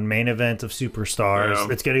Zone, main event of Superstars. Yeah.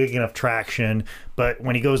 It's going to get enough traction. But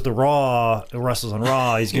when he goes to Raw, wrestles on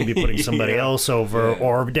Raw, he's going to be putting somebody else over,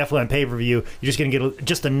 or definitely on pay-per-view. You're just going to get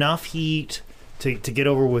just enough heat to get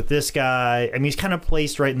over with this guy. I mean, he's kind of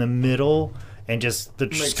placed right in the middle, and just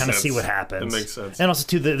kind of see what happens. It makes sense. And also,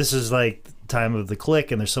 too, this is like time of the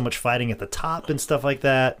Click, and there's so much fighting at the top and stuff like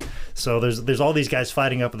that. So there's all these guys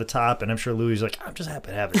fighting up at the top, and I'm sure Louie's like, I'm just happy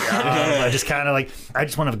to have a job. I just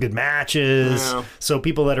want to have good matches. Yeah. So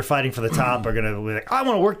people that are fighting for the top are gonna be like, I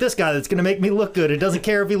want to work this guy that's gonna make me look good. It doesn't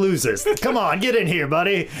care if he loses. Come on, get in here,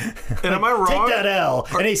 buddy. And am I wrong? Take that L.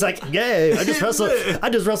 And he's like, yay! I just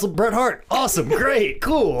wrestled Bret Hart. Awesome, great,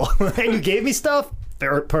 cool. And you gave me stuff.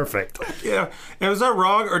 They're perfect. Yeah. And is that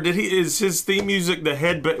wrong, or is his theme music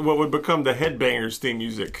what would become the Headbangers theme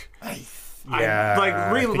music? I Yeah,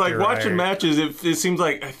 I think like you're watching right. matches, it seems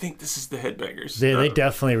like I think this is the Headbangers. They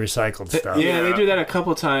definitely recycled stuff. Yeah, they do that a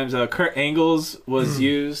couple times. Kurt Angle's was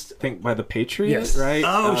used, I think, by the Patriots, Yes. right?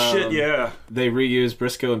 Oh shit, yeah. They reused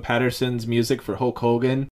Briscoe and Patterson's music for Hulk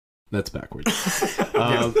Hogan. That's backwards. Exactly.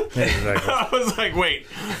 I was like, wait.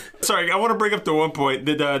 Sorry, I want to bring up the one point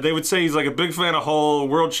that they would say he's like a big fan of Hull,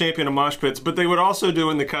 world champion of mosh pits, but they would also do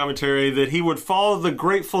in the commentary that he would follow the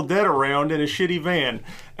Grateful Dead around in a shitty van.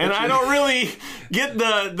 And I don't really get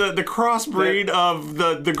the crossbreed of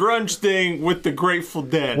the grunge thing with the Grateful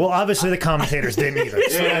Dead. Well, obviously the commentators didn't either.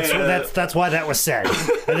 So that's why that was said.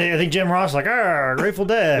 I think Jim Ross was like, Grateful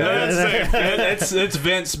Dead. It's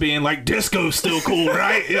Vince being like, disco's still cool,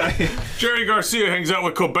 right? Yeah. Jerry Garcia hangs out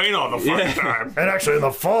with Cobain all the fucking time. And actually in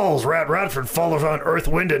the falls, Radford follows on Earth,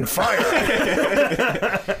 Wind, and Fire.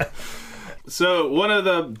 So one of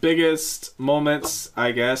the biggest moments,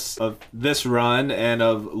 I guess, of this run and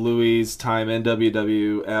of Louie's time in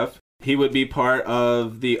WWF, he would be part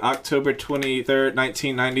of the October 23rd,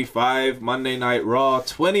 1995 Monday Night Raw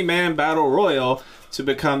 20-man Battle Royal to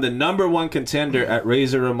become the number 1 contender at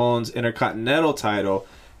Razor Ramon's Intercontinental title.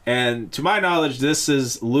 And to my knowledge, this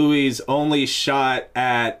is Louie's only shot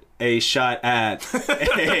at a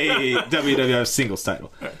WWF singles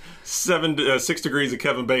title. 6 degrees of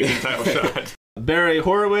Kevin Bacon title shot. Barry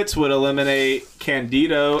Horowitz would eliminate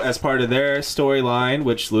Candido as part of their storyline,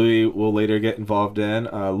 which Louie will later get involved in.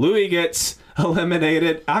 Louie gets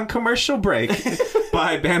eliminated on commercial break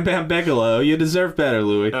by Bam Bam Bigelow. You deserve better,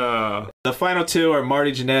 Louie. The final 2 are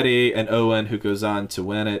Marty Jannetty and Owen, who goes on to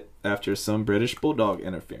win it after some British Bulldog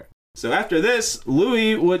interference. So after this,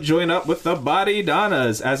 Louie would join up with the Body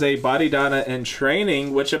Donnas as a Body Donna in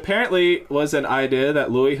training, which apparently was an idea that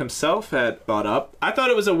Louie himself had thought up. I thought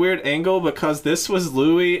it was a weird angle because this was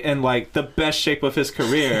Louie in like the best shape of his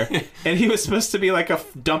career, and he was supposed to be like a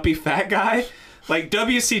dumpy fat guy. Like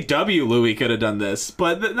WCW Louie could have done this,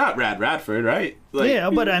 but not Radford, right? Like, yeah,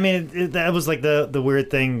 but I mean, that was like the weird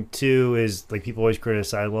thing too, is like people always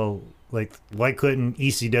criticize, well, like, why couldn't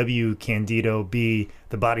ECW Candido be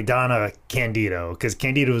the Body Donna Candido? Because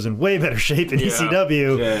Candido was in way better shape in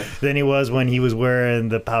ECW than he was when he was wearing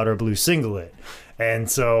the powder blue singlet.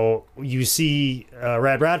 And so you see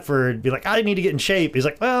Radford be like, I need to get in shape. He's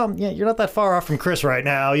like, well, yeah, you're not that far off from Chris right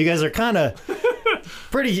now. You guys are kind of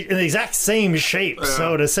pretty in the exact same shape. Yeah.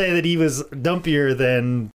 So to say that he was dumpier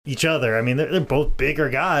than each other, I mean, they're both bigger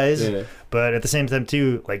guys, but at the same time,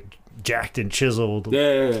 too, like, jacked and chiseled. Yeah,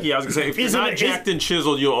 I was gonna say, if you're not jacked and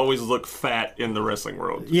chiseled, you'll always look fat in the wrestling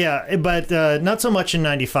world. Yeah, but not so much in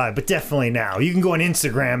 '95, but definitely now. You can go on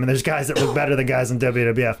Instagram and there's guys that look better than guys in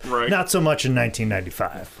WWF. Right. Not so much in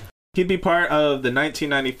 1995. He'd be part of the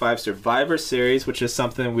 1995 Survivor Series, which is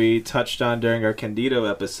something we touched on during our Candido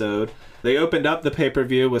episode. They opened up the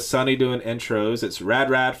pay-per-view with Sonny doing intros. It's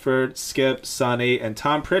Radford, Skip, Sonny, and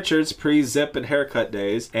Tom Pritchard's pre-zip and haircut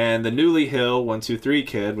days, and the newly Hill 1-2-3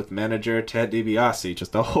 Kid with manager Ted DiBiase,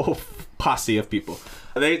 just a whole posse of people.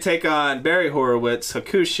 They take on Barry Horowitz,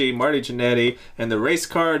 Hakushi, Marty Jannetty, and the race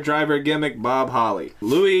car driver gimmick Bob Holly.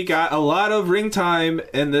 Louie got a lot of ring time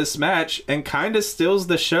in this match and kind of steals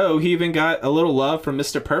the show. He even got a little love from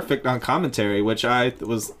Mr. Perfect on commentary, which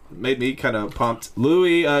made me kind of pumped.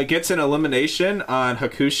 Louie gets an elimination on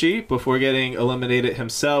Hakushi before getting eliminated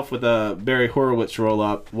himself with a Barry Horowitz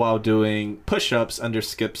roll-up while doing push-ups under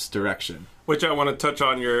Skip's direction. Which I want to touch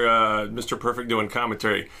on your Mr. Perfect doing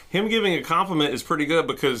commentary. Him giving a compliment is pretty good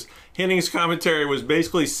because Henning's commentary was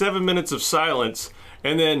basically 7 minutes of silence,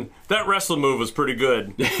 and then that wrestling move was pretty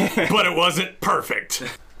good, but it wasn't perfect.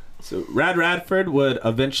 So Radford would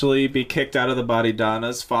eventually be kicked out of the Body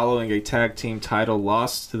Donnas following a tag team title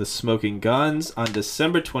loss to the Smoking Guns on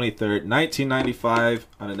December 23rd, 1995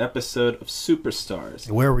 on an episode of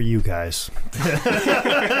Superstars. Where were you guys?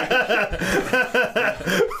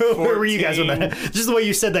 Where were you guys when that? Just the way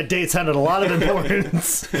you said that date sounded a lot of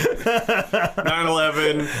importance.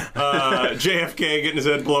 9/11, JFK getting his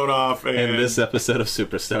head blown off. And this episode of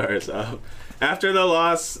Superstars. After the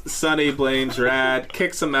loss, Sonny blames Rad,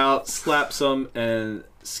 kicks him out, slaps him, and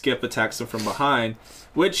Skip attacks him from behind.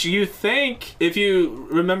 Which you think, if you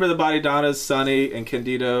remember the Body Donnas, Sonny and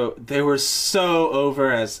Candido, they were so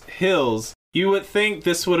over as Hills. You would think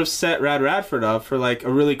this would have set Radford up for like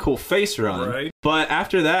a really cool face run. Right. But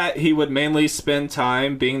after that, he would mainly spend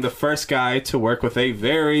time being the first guy to work with a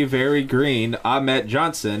very, very green Ahmet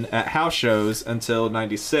Johnson at house shows until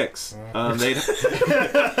 '96.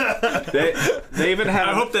 They even had.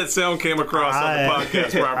 I hope that sound came across on the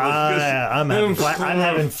podcast properly. I'm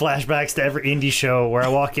having flashbacks to every indie show where I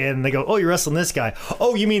walk in and they go, "Oh, you're wrestling this guy.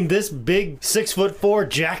 Oh, you mean this big 6'4"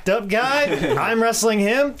 jacked up guy? I'm wrestling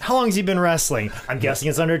him. How long has he been wrestling? I'm guessing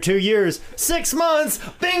it's under 2 years. 6 months.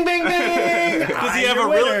 Bing, bing, bing. Does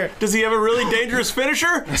he have a really dangerous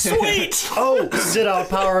finisher? Sweet! Oh, sit out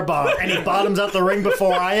power bomb. And he bottoms out the ring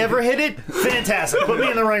before I ever hit it? Fantastic. Put me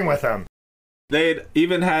in the ring with him. They'd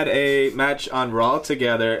even had a match on Raw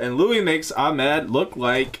together, and Louie makes Ahmed look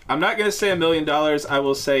like, I'm not going to say $1 million, I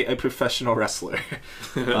will say a professional wrestler.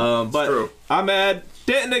 But true. Ahmed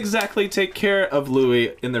didn't exactly take care of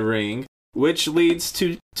Louie in the ring, which leads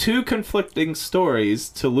to two conflicting stories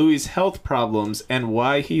to Louie's health problems and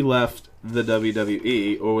why he left the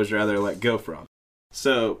WWE, or was rather let go from.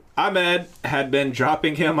 So Ahmed had been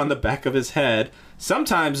dropping him on the back of his head,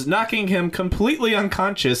 sometimes knocking him completely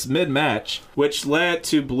unconscious mid-match, which led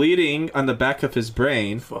to bleeding on the back of his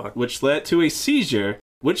brain, which led to a seizure,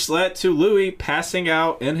 which led to Louie passing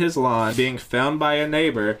out in his lawn, being found by a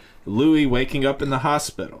neighbor, Louie waking up in the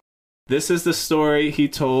hospital. This is the story he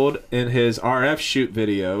told in his RF shoot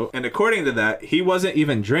video, and according to that, he wasn't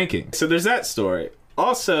even drinking. So there's that story.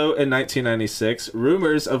 Also, in 1996,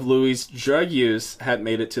 rumors of Louie's drug use had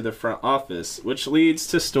made it to the front office, which leads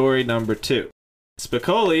to story number 2.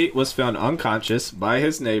 Spicolli was found unconscious by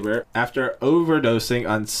his neighbor after overdosing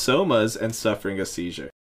on somas and suffering a seizure.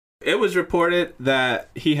 It was reported that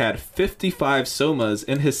he had 55 somas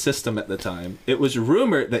in his system at the time. It was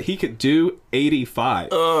rumored that he could do 85.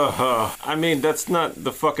 I mean, that's not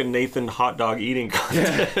the fucking Nathan hot dog eating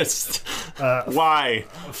contest. Why?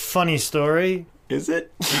 Funny story. Is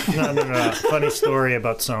it? No. Funny story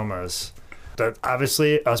about somas. That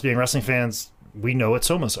obviously, us being wrestling fans, we know what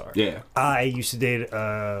somas are. Yeah. I used to date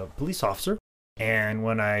a police officer, and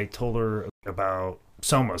when I told her about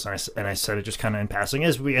somas, and I said it just kind of in passing,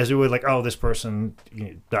 as we would, like, oh, this person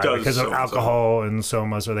died because of alcohol and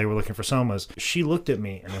somas, or they were looking for somas. She looked at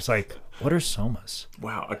me and was like, "What are somas?"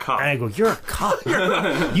 Wow, a cop. And I go, "You're a cop.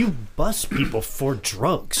 You bust people for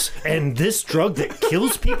drugs. And this drug that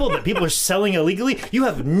kills people, that people are selling illegally, you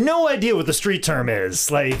have no idea what the street term is."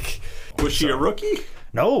 Like, was she a rookie?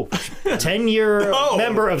 No. 10-year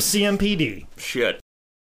member of CMPD. Shit.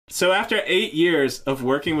 So after 8 years of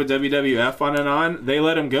working with WWF on and on, they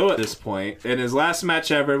let him go at this point, and his last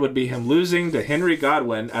match ever would be him losing to Henry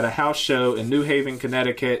Godwin at a house show in New Haven,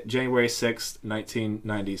 Connecticut, January 6th,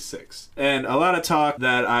 1996. And a lot of talk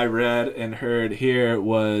that I read and heard here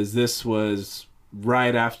was this was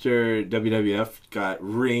right after WWF got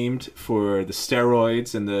reamed for the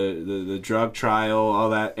steroids and the drug trial, all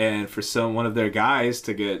that, and for one of their guys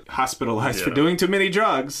to get hospitalized for doing too many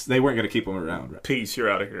drugs, they weren't going to keep him around. Right? Peace, you're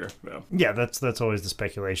out of here. Yeah, that's always the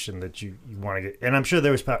speculation that you want to get. And I'm sure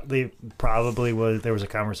there was a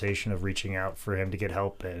conversation of reaching out for him to get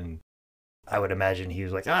help, and I would imagine he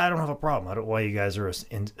was like, I don't have a problem. I don't why you guys are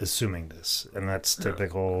assuming this. And that's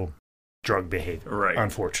typical drug behavior, right?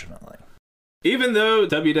 Unfortunately. Even though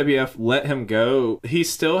WWF let him go, he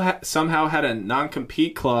still somehow had a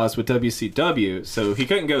non-compete clause with WCW, so he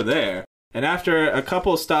couldn't go there. And after a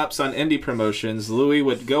couple stops on indie promotions, Louie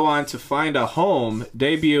would go on to find a home,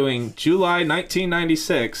 debuting July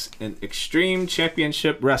 1996 in Extreme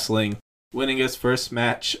Championship Wrestling, winning his first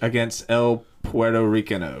match against El Puerto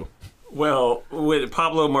Ricano. Well, with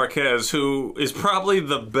Pablo Marquez, who is probably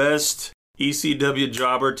the best ECW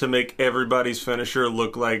jobber to make everybody's finisher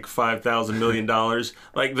look like $5,000 million.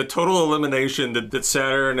 Like, the total elimination that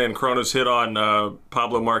Saturn and Kronos hit on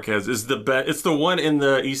Pablo Marquez is the best. It's the one in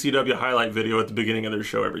the ECW highlight video at the beginning of their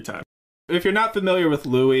show every time. If you're not familiar with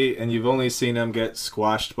Louie and you've only seen him get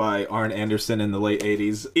squashed by Arn Anderson in the late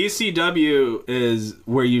 80s, ECW is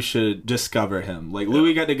where you should discover him. Like,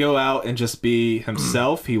 Louie got to go out and just be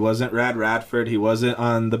himself. He wasn't Rad Radford. He wasn't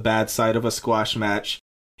on the bad side of a squash match.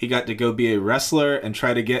 He got to go be a wrestler and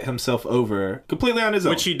try to get himself over completely on his own.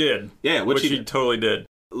 Which he did. Yeah, which he totally did.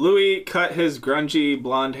 Louie cut his grungy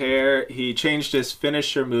blonde hair. He changed his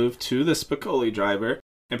finisher move to the Spicolli driver.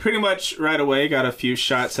 And pretty much right away got a few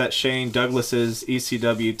shots at Shane Douglas's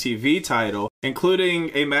ECW TV title, including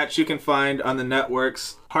a match you can find on the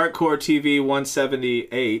network's Hardcore TV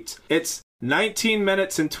 178. It's 19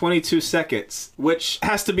 minutes and 22 seconds, which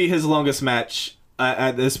has to be his longest match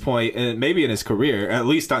at this point, and maybe in his career, at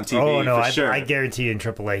least on TV. Oh no, sure. I guarantee in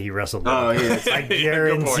AAA he wrestled. Oh yeah, I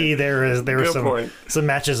guarantee there were some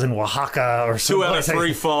matches in Oaxaca or something. 2 out of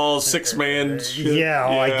 3 falls, 6-man. Yeah,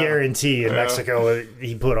 I guarantee in Mexico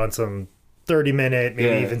he put on some 30-minute,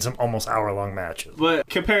 maybe even some almost hour-long matches. But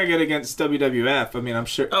comparing it against WWF, I mean, I'm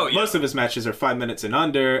sure most of his matches are 5 minutes and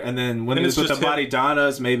under, and then when he was with the Body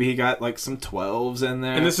Donnas, maybe he got like some 12s in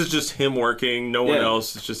there. And this is just him working, no one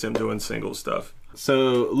else. It's just him doing single stuff.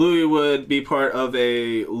 So Louie would be part of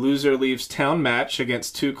a Loser Leaves Town match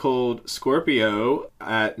against Too Cold Scorpio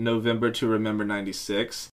at November to Remember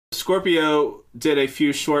 96. Scorpio did a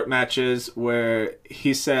few short matches where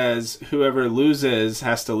he says whoever loses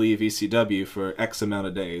has to leave ECW for X amount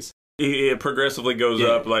of days. It progressively goes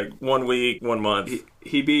up, like 1 week, 1 month.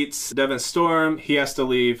 He beats Devin Storm. He has to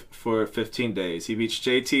leave for 15 days. He beats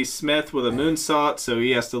JT Smith with a moonsault, so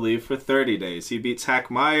he has to leave for 30 days. He beats Hack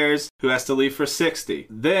Myers, who has to leave for 60.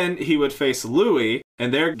 Then he would face Louie,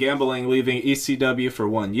 and they're gambling leaving ECW for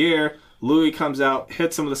 1 year. Louie comes out,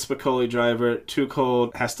 hits him with a Spicolli driver. Too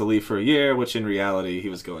Cold has to leave for a year, which in reality he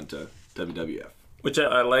was going to WWF. Which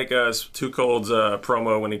I like Too Cold's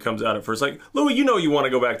promo when he comes out at first. Like, Louie, you know you want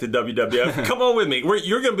to go back to WWF. Come on with me.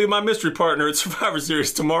 You're going to be my mystery partner at Survivor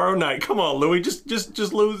Series tomorrow night. Come on, Louie.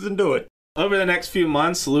 Just lose and do it. Over the next few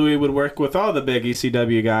months, Louie would work with all the big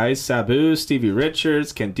ECW guys, Sabu, Stevie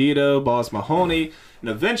Richards, Candido, Balls Mahoney, and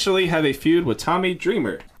eventually have a feud with Tommy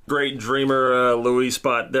Dreamer. Great Dreamer Louie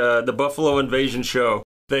spot. The Buffalo Invasion show.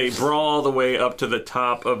 They brawl all the way up to the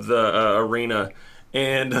top of the arena.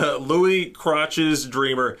 And Louie crotches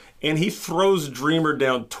Dreamer, and he throws Dreamer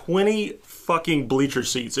down 20 fucking bleacher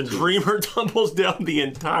seats, and Dreamer tumbles down the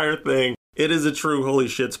entire thing. It is a true holy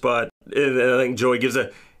shit spot. And I think Joey gives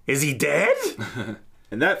is he dead?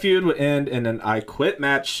 And that feud would end in an I Quit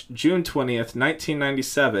match June 20th,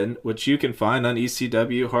 1997, which you can find on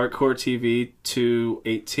ECW Hardcore TV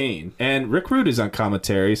 218. And Rick Rude is on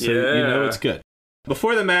commentary, so you know it's good.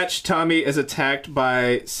 Before the match, Tommy is attacked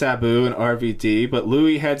by Sabu and RVD, but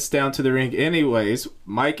Louie heads down to the ring anyways,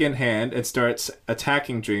 mic in hand, and starts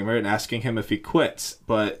attacking Dreamer and asking him if he quits.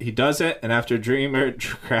 But he doesn't, and after Dreamer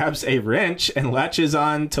grabs a wrench and latches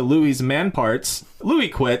on to Louie's man parts, Louie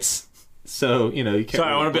quits. So, you know, you can't...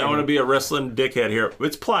 Sorry, I want to be a wrestling dickhead here.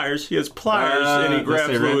 It's pliers. He has pliers, and he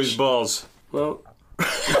grabs Louie's balls. Well...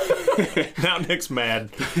 Now Nick's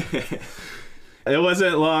mad. It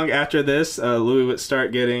wasn't long after this, Louie would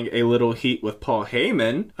start getting a little heat with Paul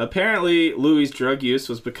Heyman. Apparently, Louie's drug use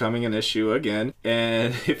was becoming an issue again.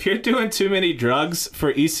 And if you're doing too many drugs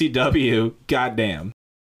for ECW, goddamn.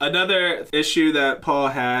 Another issue that Paul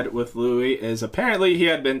had with Louie is apparently he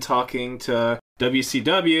had been talking to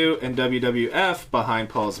WCW and WWF behind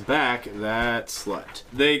Paul's back. That slut.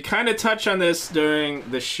 They kind of touch on this during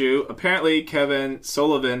the shoot. Apparently, Kevin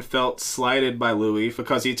Sullivan felt slighted by Louie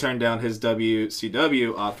because he turned down his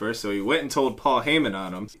WCW offer, so he went and told Paul Heyman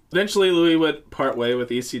on him. Eventually, Louie would part way with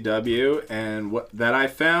ECW, and that I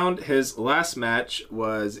found his last match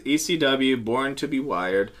was ECW Born to be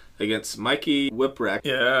Wired against Mikey Whipwreck.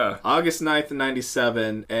 Yeah. August 9th,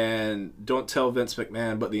 97, and don't tell Vince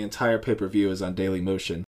McMahon, but the entire pay-per-view is on Daily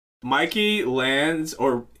Motion. Mikey lands,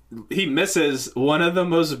 or he misses, one of the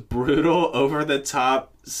most brutal,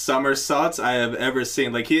 over-the-top somersaults I have ever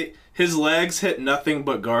seen. Like, his legs hit nothing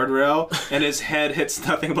but guardrail, and his head hits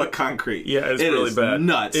nothing but concrete. Yeah, it's really bad.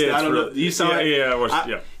 Nuts. I don't know. You saw it?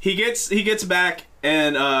 Yeah. He gets back,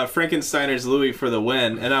 and Frankensteiner's Louie for the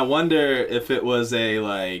win. And I wonder if it was a,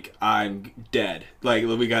 like, I'm dead. Like,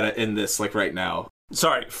 we gotta end this, like, right now.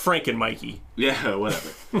 Sorry, Frank and Mikey. Yeah,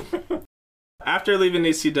 whatever. After leaving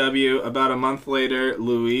ECW, about a month later,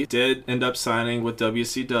 Louie did end up signing with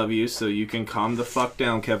WCW, so you can calm the fuck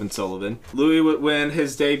down, Kevin Sullivan. Louie would win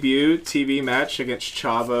his debut TV match against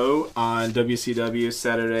Chavo on WCW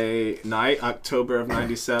Saturday night, October of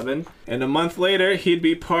 97. And a month later, he'd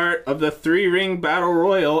be part of the 3-ring battle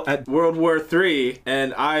royal at World War III,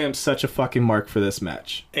 and I am such a fucing mark for this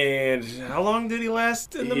match. And how long did he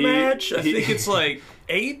last in the match? I think it's like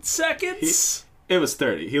 8 seconds? It was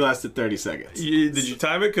 30. He lasted 30 seconds. Did you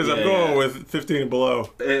time it? Because I'm going with 15 and below.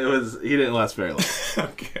 He didn't last very long.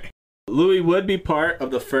 Okay. Louie would be part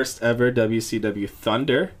of the first ever WCW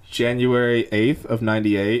Thunder, January 8th of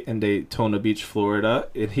 98 in Daytona Beach, Florida.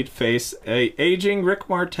 And he'd face a aging Rick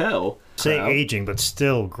Martel. Say aging, but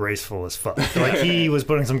still graceful as fuck. Like, he was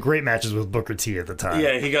putting some great matches with Booker T at the time.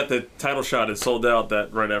 Yeah, he got the title shot. It sold out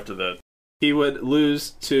that right after that. He would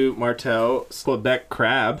lose to Martel, Quebec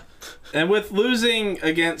Crab. And with losing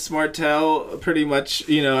against Martel pretty much,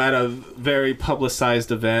 at a very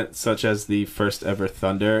publicized event such as the first ever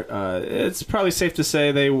Thunder, it's probably safe to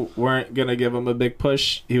say they weren't going to give him a big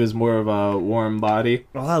push. He was more of a warm body.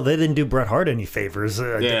 Well, they didn't do Bret Hart any favors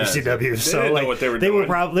at WCW. They didn't know what they were doing. They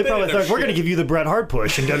probably thought, we're going to give you the Bret Hart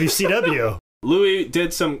push in WCW. Louie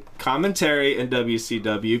did some commentary in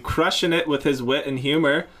WCW, crushing it with his wit and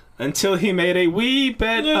humor, until he made a wee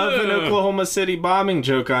bit of an Oklahoma City bombing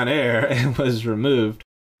joke on air and was removed.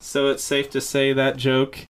 So it's safe to say that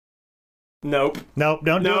joke... Nope, don't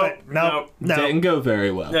do it. Nope. Didn't go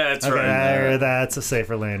very well. That's right. That's a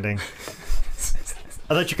safer landing.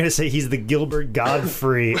 I thought you were going to say he's the Gilbert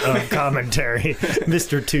Godfrey of commentary.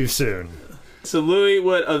 Mr. Too Soon. So Louie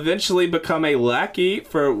would eventually become a lackey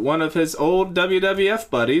for one of his old WWF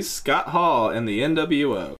buddies, Scott Hall, in the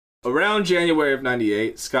NWO. Around January of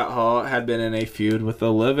 98, Scott Hall had been in a feud with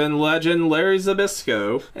the living legend Larry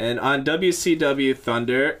Zbyszko, and on WCW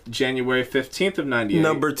Thunder, January 15th of 98...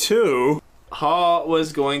 Number 2... Hall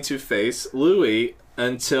was going to face Louie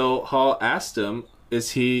until Hall asked him,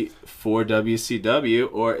 is he for WCW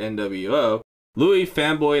or NWO? Louie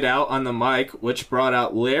fanboyed out on the mic, which brought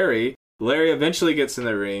out Larry. Larry eventually gets in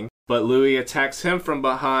the ring, but Louie attacks him from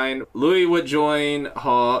behind. Louie would join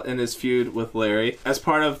Hall in his feud with Larry. As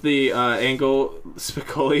part of the angle,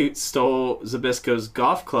 Spicolli stole Zbyszko's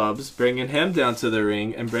golf clubs, bringing him down to the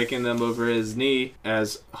ring and breaking them over his knee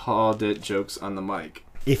as Hall did jokes on the mic.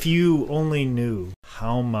 If you only knew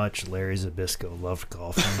how much Larry Zbyszko loved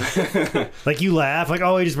golfing. Like, you laugh, like,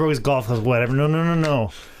 oh, he just broke his golf clubs, whatever.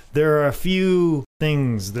 No. There are a few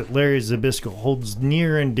things that Larry Zbyszko holds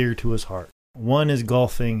near and dear to his heart. One is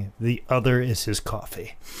golfing, the other is his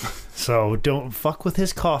coffee. So don't fuck with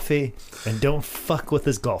his coffee, and don't fuck with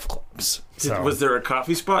his golf clubs. So. Was there a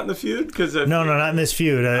coffee spot in the feud? No, not in this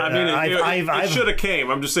feud. It should have came.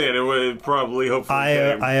 I'm just saying it would probably hopefully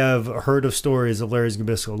came. I have heard of stories of Larry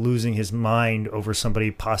Zbyszko losing his mind over somebody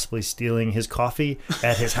possibly stealing his coffee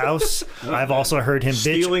at his house. I've also heard him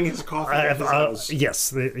stealing his coffee at his house. Yes,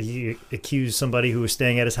 he accused somebody who was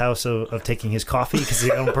staying at his house of taking his coffee because he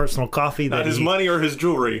had own personal coffee. Not his money or his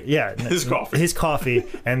jewelry. Yeah, his coffee. His coffee,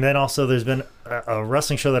 and then also there's been a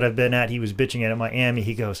wrestling show that I've been at. He was bitching at in Miami.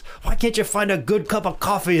 He goes, "Why can't you find a good cup of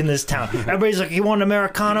coffee in this town?" Everybody's like, "You want an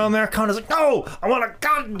Americano?" Americano's like, "No, I want a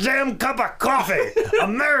goddamn cup of coffee,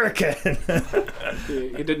 American."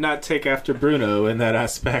 He did not take after Bruno in that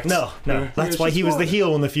aspect. No. That's why he was the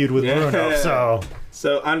heel in the feud with Bruno.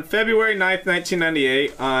 So on February 9th,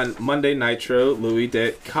 1998, on Monday Nitro, Louie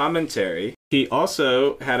did commentary. He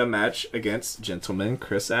also had a match against gentleman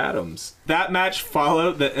Chris Adams. That match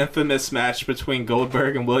followed the infamous match between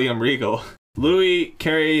Goldberg and William Regal. Louie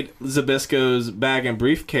carried Zbyszko's bag and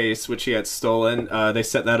briefcase, which he had stolen. They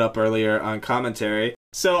set that up earlier on commentary.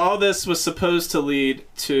 So all this was supposed to lead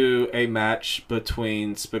to a match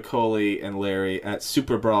between Spicolli and Larry at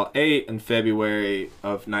Super Brawl 8 in February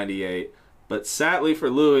of 98. But sadly for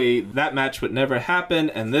Louie, that match would never happen,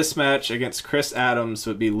 and this match against Chris Adams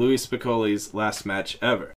would be Louie Spicolli's last match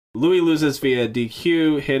ever. Louie loses via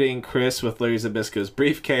DQ, hitting Chris with Larry Zbyszko's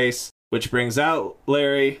briefcase, which brings out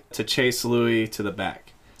Larry to chase Louie to the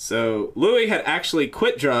back. So Louie had actually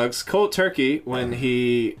quit drugs cold turkey when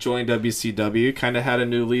he joined WCW, kind of had a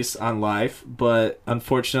new lease on life, but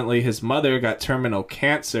unfortunately his mother got terminal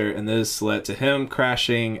cancer, and this led to him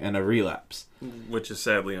crashing and a relapse. Which is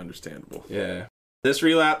sadly understandable. Yeah. This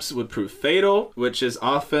relapse would prove fatal, which is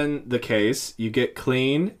often the case. You get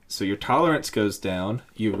clean, so your tolerance goes down.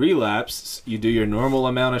 You relapse, you do your normal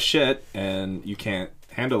amount of shit, and you can't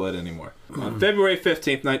handle it anymore. On February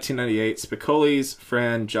 15th, 1998, Spicolli's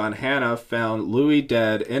friend John Hanna found Louie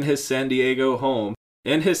dead in his San Diego home.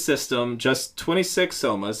 In his system, just 26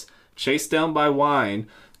 somas, chased down by wine,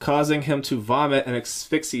 causing him to vomit and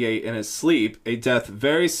asphyxiate in his sleep, a death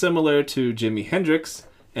very similar to Jimi Hendrix.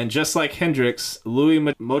 And just like Hendrix, Louie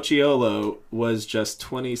Mocciolo was just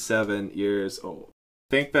 27 years old.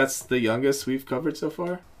 Think that's the youngest we've covered so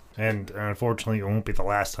far? And unfortunately, it won't be the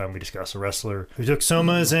last time we discuss a wrestler who took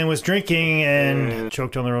somas and was drinking and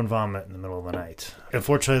choked on their own vomit in the middle of the night.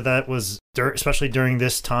 Unfortunately, that was, especially during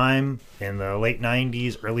this time, in the late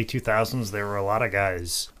 90s, early 2000s, there were a lot of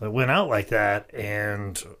guys that went out like that,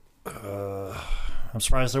 and I'm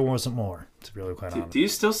surprised there wasn't more, to be really quite honest. Do you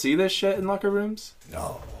still see this shit in locker rooms?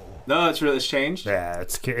 No. No, it's changed? Yeah,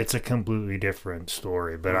 it's a completely different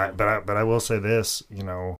story. But I will say this,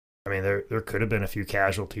 I mean, there could have been a few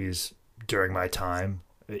casualties during my time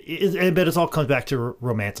But it all comes back to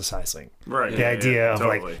romanticizing. Right. The idea of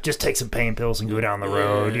totally. like, just take some pain pills and go down the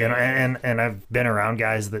road. You know, and I've been around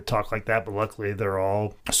guys that talk like that, but luckily they're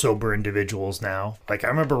all sober individuals now. Like I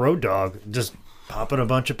remember Road Dogg just popping a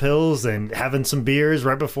bunch of pills and having some beers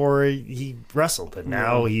right before he wrestled. And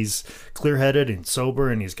now he's clear-headed and sober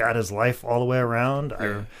and he's got his life all the way around.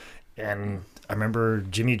 I remember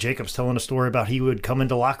Jimmy Jacobs telling a story about he would come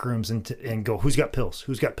into locker rooms and go, who's got pills?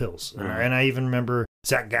 Who's got pills? And I even remember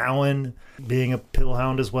Zach Gowen being a pill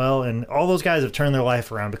hound as well. And all those guys have turned their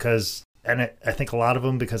life around because, and I think a lot of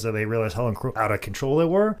them because they realized how out of control they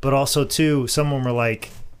were. But also, too, some of them were like,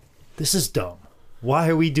 this is dumb. Why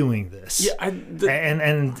are we doing this? Yeah,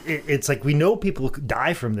 and it's like we know people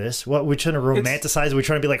die from this. What we're trying to romanticize? We're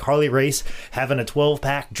trying to be like Harley Race, having a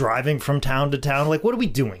 12-pack, driving from town to town. Like, what are we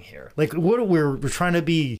doing here? Like, we're trying to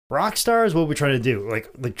be rock stars? What are we trying to do?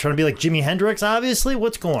 Like trying to be like Jimi Hendrix? Obviously,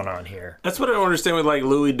 what's going on here? That's what I don't understand with like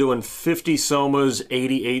Louie doing 50 somas,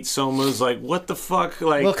 88 somas. Like, what the fuck?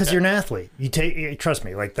 Like, well, because you're an athlete. Trust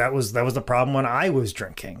me. Like that was the problem when I was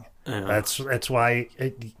drinking. That's why.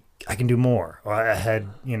 I can do more. I had,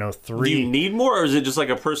 3. Do you need more, or is it just like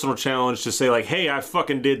a personal challenge to say like, hey, I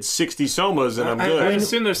fucking did 60 somas and I'm good? I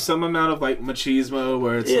assume there's some amount of like machismo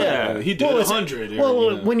where it's like, he did 100.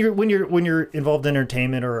 Well, when you're involved in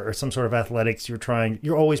entertainment or some sort of athletics,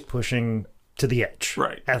 you're always pushing to the edge,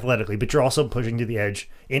 right? Athletically, but you're also pushing to the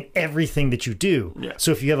edge in everything that you do. Yeah.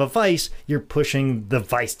 So if you have a vice, you're pushing the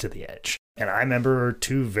vice to the edge. And I remember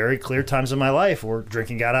 2 very clear times in my life where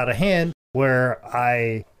drinking got out of hand, where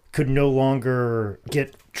I could no longer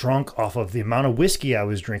get drunk off of the amount of whiskey I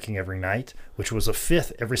was drinking every night, which was a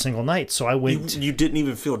 5th every single night. So I went... You didn't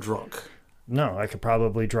even feel drunk? No, I could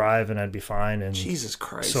probably drive and I'd be fine. And Jesus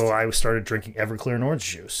Christ. So I started drinking Everclear and orange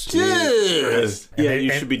juice. Yes. Yeah,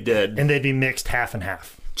 you should be dead. And they'd be mixed half and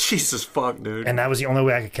half. Jesus fuck, dude. And that was the only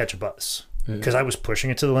way I could catch a buzz. Because I was pushing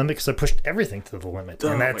it to the limit, because I pushed everything to the limit.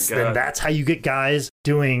 And that's how you get guys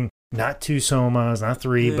doing... Not 2 somas, not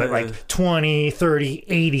 3, but like 20, 30,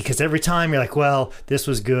 80. Because every time you're like, well, this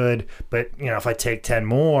was good. But, if I take 10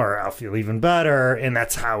 more, I'll feel even better. And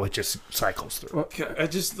that's how it just cycles through. Well, I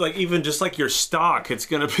just like, even just like your stock, it's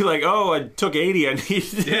going to be like, oh, I took 80. I need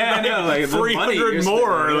 300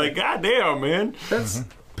 more. Like, goddamn, man.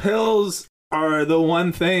 Pills are the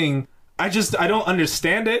one thing. I don't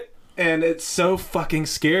understand it. And it's so fucking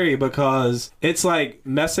scary because it's like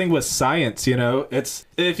messing with science, It's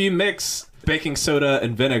if you mix baking soda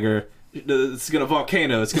and vinegar, it's gonna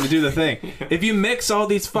volcano. It's gonna do the thing. If you mix all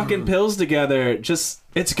these fucking pills together,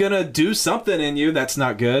 it's gonna do something in you that's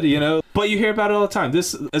not good, But you hear about it all the time.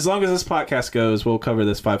 As long as this podcast goes, we'll cover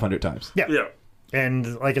this 500 times. Yeah.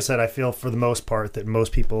 And like I said, I feel for the most part that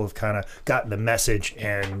most people have kind of gotten the message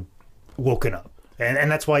and woken up, and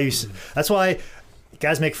that's why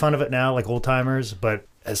guys make fun of it now, like old timers, but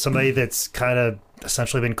as somebody that's kind of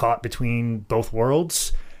essentially been caught between both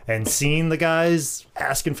worlds and seeing the guys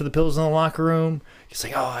asking for the pills in the locker room, he's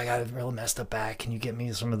like, oh, I got a real messed up back. Can you get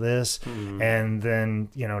me some of this? And then,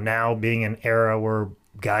 now being an era where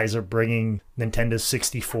guys are bringing Nintendo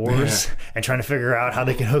 64s and trying to figure out how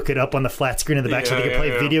they can hook it up on the flat screen in the back so they can play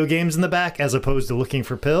video games in the back as opposed to looking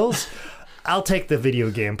for pills. I'll take the video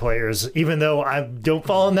game players, even though I don't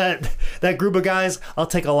fall in that group of guys. I'll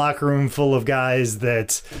take a locker room full of guys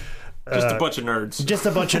that... just a bunch of nerds. Just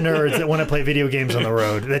a bunch of nerds that want to play video games on the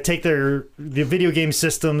road. That take the video game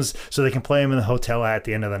systems so they can play them in the hotel at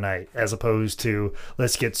the end of the night, as opposed to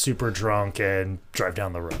let's get super drunk and drive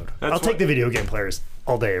down the road. I'll take the video game players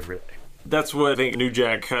all day, every day. That's what I think New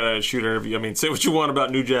Jack kind of shoot interview. I mean, say what you want about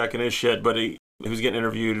New Jack and his shit, but he was getting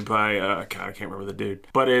interviewed by God, I can't remember the dude,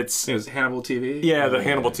 but it was Hannibal TV. Yeah, the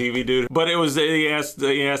Hannibal TV dude. But it was he asked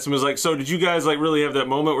him, was like, so did you guys like really have that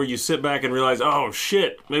moment where you sit back and realize, oh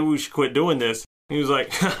shit, maybe we should quit doing this? He was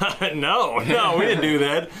like, no, we didn't do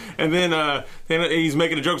that. And then he's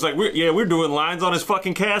making a joke. It's like, we're doing lines on his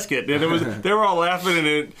fucking casket. And they were all laughing.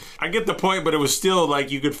 And I get the point, but it was still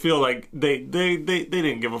like you could feel like they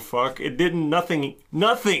didn't give a fuck. It didn't.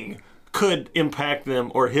 Nothing could impact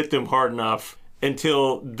them or hit them hard enough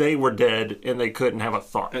until they were dead and they couldn't have a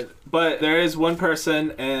thought. But there is one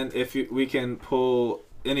person, and if we can pull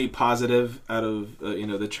any positive out of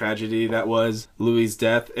the tragedy that was Louie's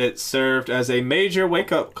death, it served as a major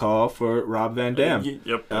wake-up call for Rob Van Dam.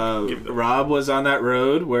 Yep. Rob was on that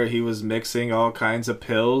road where he was mixing all kinds of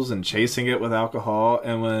pills and chasing it with alcohol,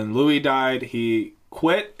 and when Louie died, he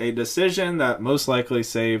quit, a decision that most likely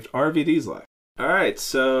saved RVD's life. All right,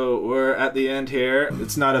 so we're at the end here.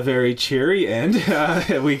 It's not a very cheery end.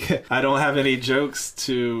 I don't have any jokes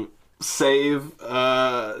to save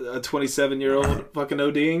a 27-year-old fucking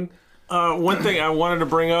ODing. One thing I wanted to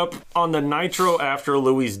bring up on the Nitro after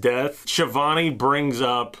Louie's death, Shivani brings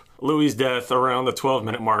up Louie's death around the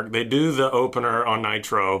 12-minute mark. They do the opener on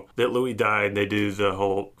Nitro that Louie died. They do the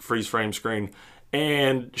whole freeze frame screen.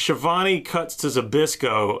 And Shivani cuts to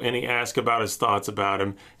Zbyszko and he asks about his thoughts about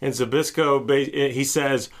him. And Zbyszko, he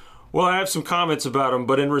says, well, I have some comments about him,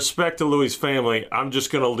 but in respect to Louie's family, I'm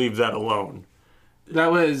just going to leave that alone.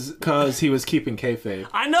 That was because he was keeping kayfabe.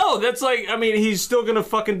 I know. That's like, I mean, he's still going to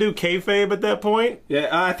fucking do kayfabe at that point. Yeah,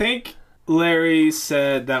 I think Larry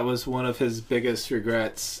said that was one of his biggest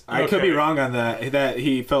regrets. I could be wrong on that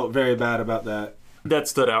he felt very bad about that. That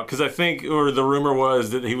stood out, because I think, or the rumor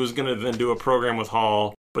was that he was going to then do a program with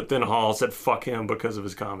Hall, but then Hall said fuck him because of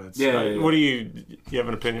his comments. Yeah. What do you have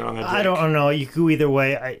an opinion on that, Jake? I don't know. You could go either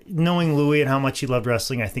way. Knowing Louie and how much he loved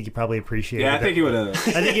wrestling, I think he probably appreciated it. Yeah, I think he would have.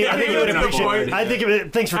 I think he would appreciate it. I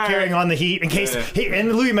think thanks for carrying on the heat in case.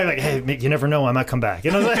 And Louie might be like, hey, you never know, I might come back.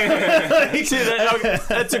 You know, See,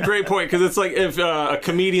 that's a great point, because it's like if a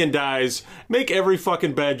comedian dies, make every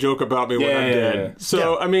fucking bad joke about me when I'm dead. Yeah.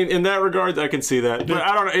 So, I mean, in that regard, I can see that. But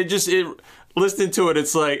I don't know. Listening to it,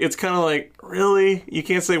 it's kind of like, really? You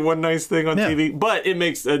can't say one nice thing on TV? But it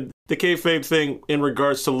makes the kayfabe thing in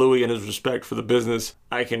regards to Louie and his respect for the business,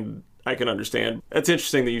 I can understand. That's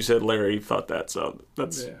interesting that you said Larry thought that, so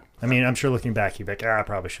that's... Yeah. I mean, I'm sure looking back, he'd be like, I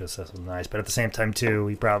probably should have said something nice. But at the same time, too,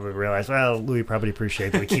 he probably realized, well, Louie probably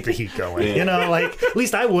appreciates that we keep the heat going. Yeah. You know, like, at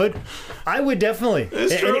least I would. I would definitely.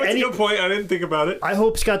 It's true. It's a good point. I didn't think about it. I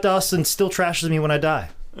hope Scott Dawson still trashes me when I die.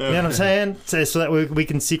 You know what I'm saying? So that we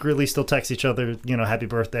can secretly still text each other, you know, happy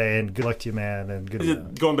birthday and good luck to you, man. And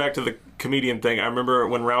good. Going back to the comedian thing, I remember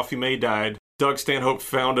when Ralphie May died, Doug Stanhope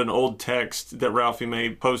found an old text that Ralphie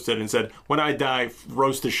May posted and said, when I die,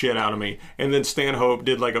 roast the shit out of me. And then Stanhope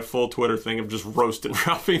did like a full Twitter thing of just roasting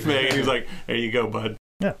Ralphie May. And he was like, there you go, bud.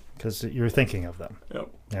 Yeah, because you're thinking of them. Yep.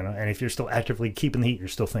 You know, and if you're still actively keeping the heat, you're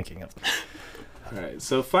still thinking of them. All right,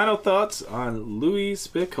 so final thoughts on Louie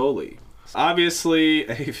Spicolli. Obviously,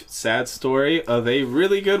 a sad story of a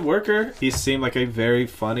really good worker. He seemed like a very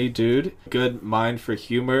funny dude. Good mind for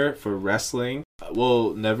humor, for wrestling.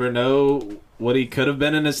 We'll never know what he could have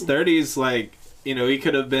been in his 30s. Like, you know, he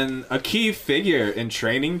could have been a key figure in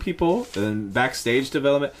training people and backstage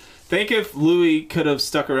development. Think if Louie could have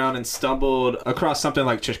stuck around and stumbled across something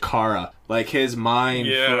like Chikara. Like, his mind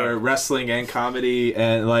for wrestling and comedy.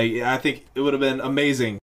 And, like, I think it would have been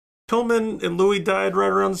amazing. Pillman and Louie died right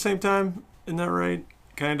around the same time. Isn't that right?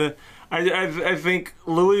 Kind of. I think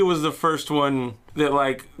Louie was the first one that,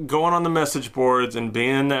 like, going on the message boards and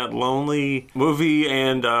being that lonely movie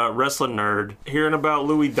and wrestling nerd, hearing about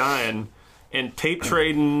Louie dying and tape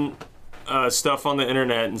trading stuff on the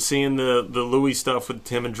internet and seeing the Louie stuff with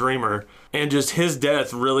Tim and Dreamer. And just his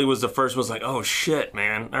death really was the first one. Was like, oh shit,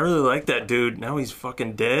 man. I really like that dude. Now he's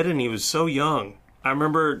fucking dead and he was so young. I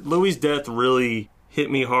remember Louie's death really hit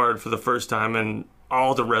me hard for the first time, and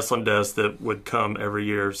all the wrestling deaths that would come every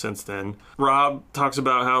year since then. Rob talks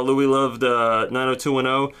about how Louie loved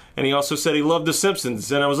 90210, and he also said he loved The Simpsons.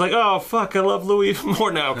 And I was like, oh, fuck, I love Louie even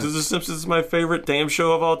more now, because The Simpsons is my favorite damn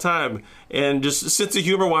show of all time. And just sense of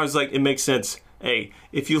humor-wise, like, it makes sense. Hey,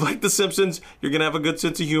 if you like The Simpsons, you're going to have a good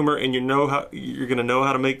sense of humor, and you're going to know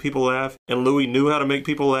how to make people laugh. And Louie knew how to make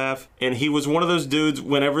people laugh. And he was one of those dudes,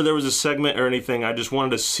 whenever there was a segment or anything, I just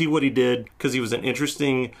wanted to see what he did, because he was an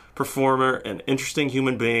interesting performer, an interesting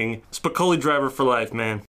human being. Spicolli driver for life,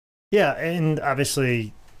 man. Yeah, and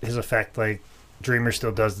obviously his effect, like, Dreamer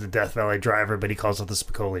still does the Death Valley Driver, but he calls it the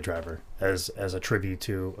Spicolli Driver as a tribute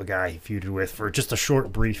to a guy he feuded with for just a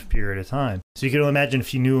short, brief period of time. So you can imagine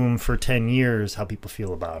if you knew him for 10 years, how people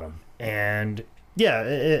feel about him. And yeah,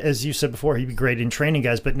 as you said before, he'd be great in training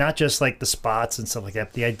guys, but not just like the spots and stuff like that,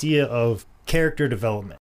 but the idea of character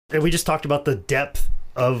development. And we just talked about the depth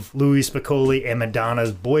of Louie Spicolli and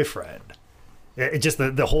Madonna's boyfriend. It just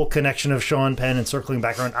the whole connection of Sean Penn and circling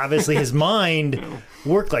back around. Obviously, his mind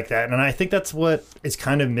worked like that. And I think that's what is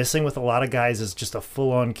kind of missing with a lot of guys is just a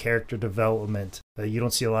full-on character development. You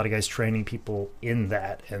don't see a lot of guys training people in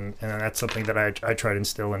that. And that's something that I try to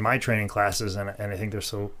instill in my training classes. And I think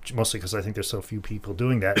there's mostly because I think there's so few people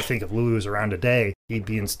doing that. I think if Louie was around today, he'd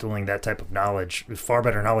be instilling that type of knowledge, far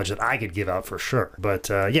better knowledge that I could give out for sure. But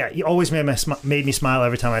yeah, he always made me smile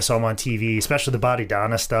every time I saw him on TV, especially the Body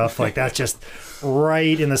Donna stuff. Like, that's just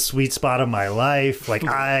right in the sweet spot of my life. Like,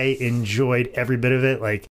 I enjoyed every bit of it.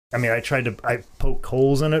 Like, I mean, I poked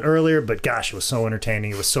holes in it earlier, but gosh, it was so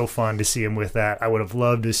entertaining. It was so fun to see him with that. I would have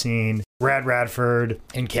loved to have seen Brad Radford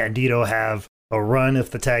and Candido have a run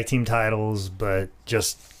of the tag team titles, but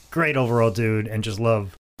just great overall dude, and just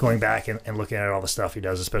love going back and looking at all the stuff he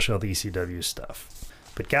does, especially all the ECW stuff.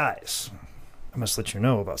 But guys, I must let you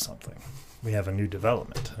know about something. We have a new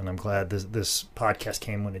development, and I'm glad this podcast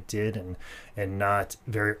came when it did and not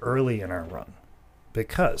very early in our run,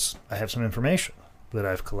 because I have some information that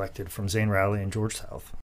I've collected from Zane Rowley and George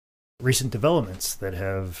South. Recent developments that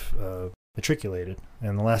have matriculated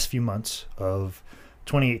in the last few months of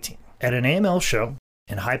 2018. At an AML show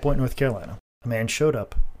in High Point, North Carolina, a man showed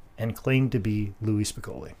up and claimed to be Louie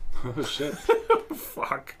Spicolli. Oh, shit.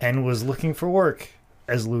 Fuck. And was looking for work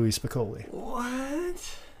as Louie Spicolli.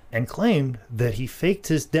 What? And claimed that he faked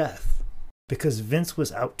his death because Vince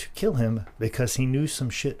was out to kill him because he knew some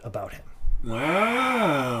shit about him.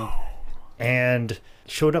 Wow. And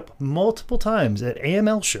showed up multiple times at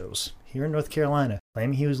AML shows here in North Carolina,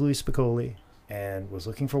 claiming he was Louie Spicolli and was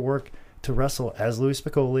looking for work to wrestle as Louie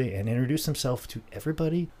Spicolli and introduce himself to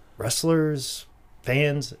everybody, wrestlers,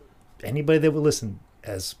 fans, anybody that would listen,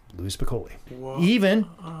 as Louie Spicolli. Whoa. Even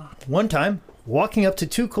one time walking up to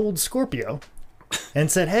Too Cold Scorpio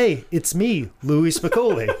and said, "Hey, it's me, Louie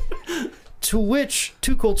Spicolli." To which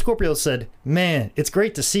Too Cold Scorpio said, "Man, it's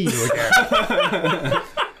great to see you again."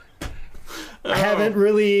 I haven't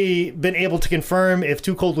really been able to confirm if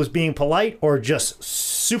Too Cold was being polite or just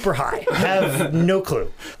super high. I have no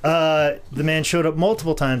clue. The man showed up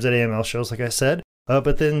multiple times at AML shows, like I said,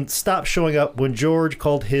 but then stopped showing up when George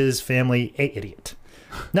called his family a idiot.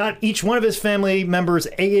 Not each one of his family members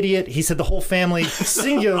a idiot. He said the whole family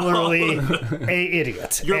singularly a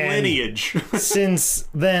idiot. Your lineage. Since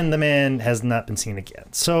then, the man has not been seen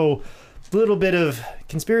again. So, a little bit of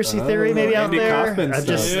conspiracy theory maybe out Andy there. Kaufman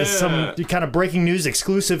stuff. Some kind of breaking news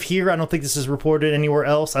exclusive here. I don't think this is reported anywhere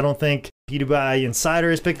else. I don't think PewDiePie Insider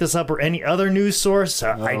has picked this up or any other news source.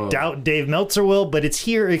 I doubt Dave Meltzer will, but it's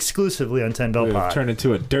here exclusively on 10 Bell Pod. Turned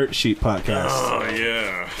into a dirt sheet podcast. Oh,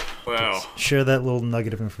 yeah. Wow. Share that little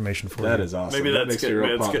nugget of information for That you. is awesome. Maybe that that's makes you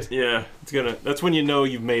real pumped. good. Yeah, it's gonna. That's when you know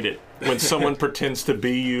you've made it. When someone pretends to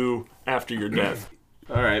be you after your death.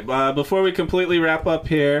 All right. Before we completely wrap up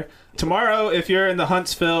here, tomorrow, if you're in the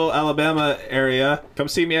Huntsville, Alabama area, come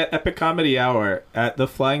see me at Epic Comedy Hour at the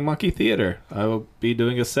Flying Monkey Theater. I will be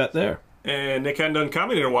doing a set there. And Nick hadn't done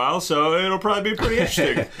comedy in a while, so it'll probably be pretty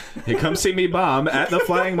interesting. Hey, come see me bomb at the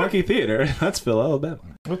Flying Monkey Theater in Huntsville, Alabama.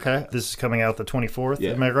 Okay. This is coming out the 24th.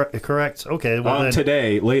 Yeah. Am I correct? Okay. Well,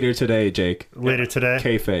 then, later today, Jake. later today.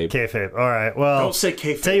 Kayfabe. Kayfabe. All right. Well, Don't say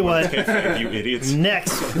kayfabe. Tell you what. Kayfabe, you idiots.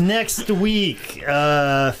 Next week,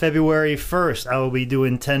 February 1st, I will be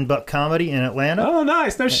doing 10 Buck Comedy in Atlanta. Oh,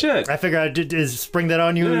 nice. No shit. I figure I'd just spring that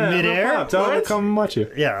on you midair. No Tell them to come watch you.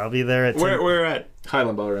 Yeah, I'll be there at 10. Where at?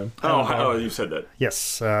 Highland Ballroom. Oh, you said that.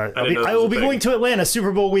 Yes. know I that will was be a thing. going to Atlanta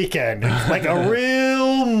Super Bowl weekend like a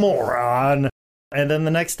real moron. And then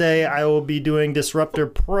the next day, I will be doing Disruptor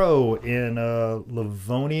Pro in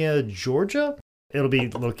Livonia, Georgia. It'll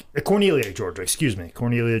be Cornelia, Georgia. Excuse me.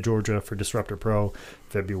 Cornelia, Georgia for Disruptor Pro,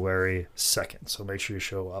 February 2nd. So make sure you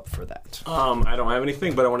show up for that. I don't have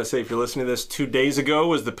anything, but I want to say if you're listening to this, 2 days ago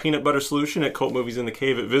was the Peanut Butter Solution at Cult Movies in the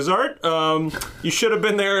Cave at Vizart. You should have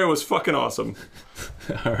been there. It was fucking awesome.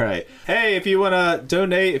 All right. Hey, if you want to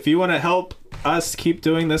donate, if you want to help us keep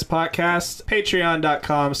doing this podcast,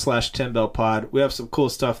 patreon.com/10bellpod. We have some cool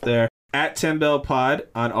stuff there. At 10bellpod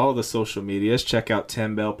on all the social medias. Check out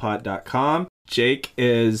 10bellpod.com. Jake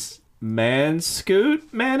is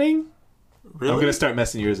Manscoot Manning. Really? I'm going to start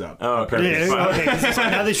messing yours up. Oh, okay. So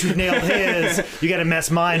now that you've nailed his, you got to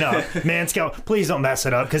mess mine up. Man Scout, please don't mess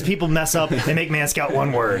it up, because people mess up and make Man Scout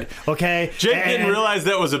one word. Okay? Jake didn't realize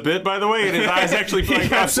that was a bit, by the way, and his eyes actually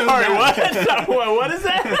like, I'm sorry, what? What is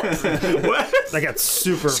that? What? I got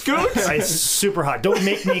super Scoots? super hot. Don't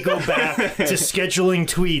make me go back to scheduling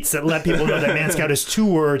tweets that let people know that Man Scout is 2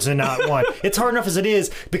 words and not one. It's hard enough as it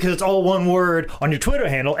is because it's all one word on your Twitter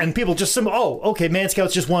handle, and people just say, oh, okay, Man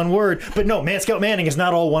Scout's just one word. But no, Man Scout Manning is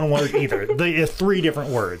not all one word either. They are 3 different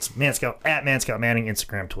words. Man Scout, at Man Scout Manning,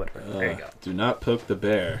 Instagram, Twitter. There you go. Do not poke the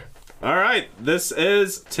bear. All right, this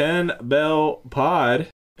is 10 Bell Pod.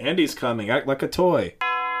 Andy's coming. Act like a toy.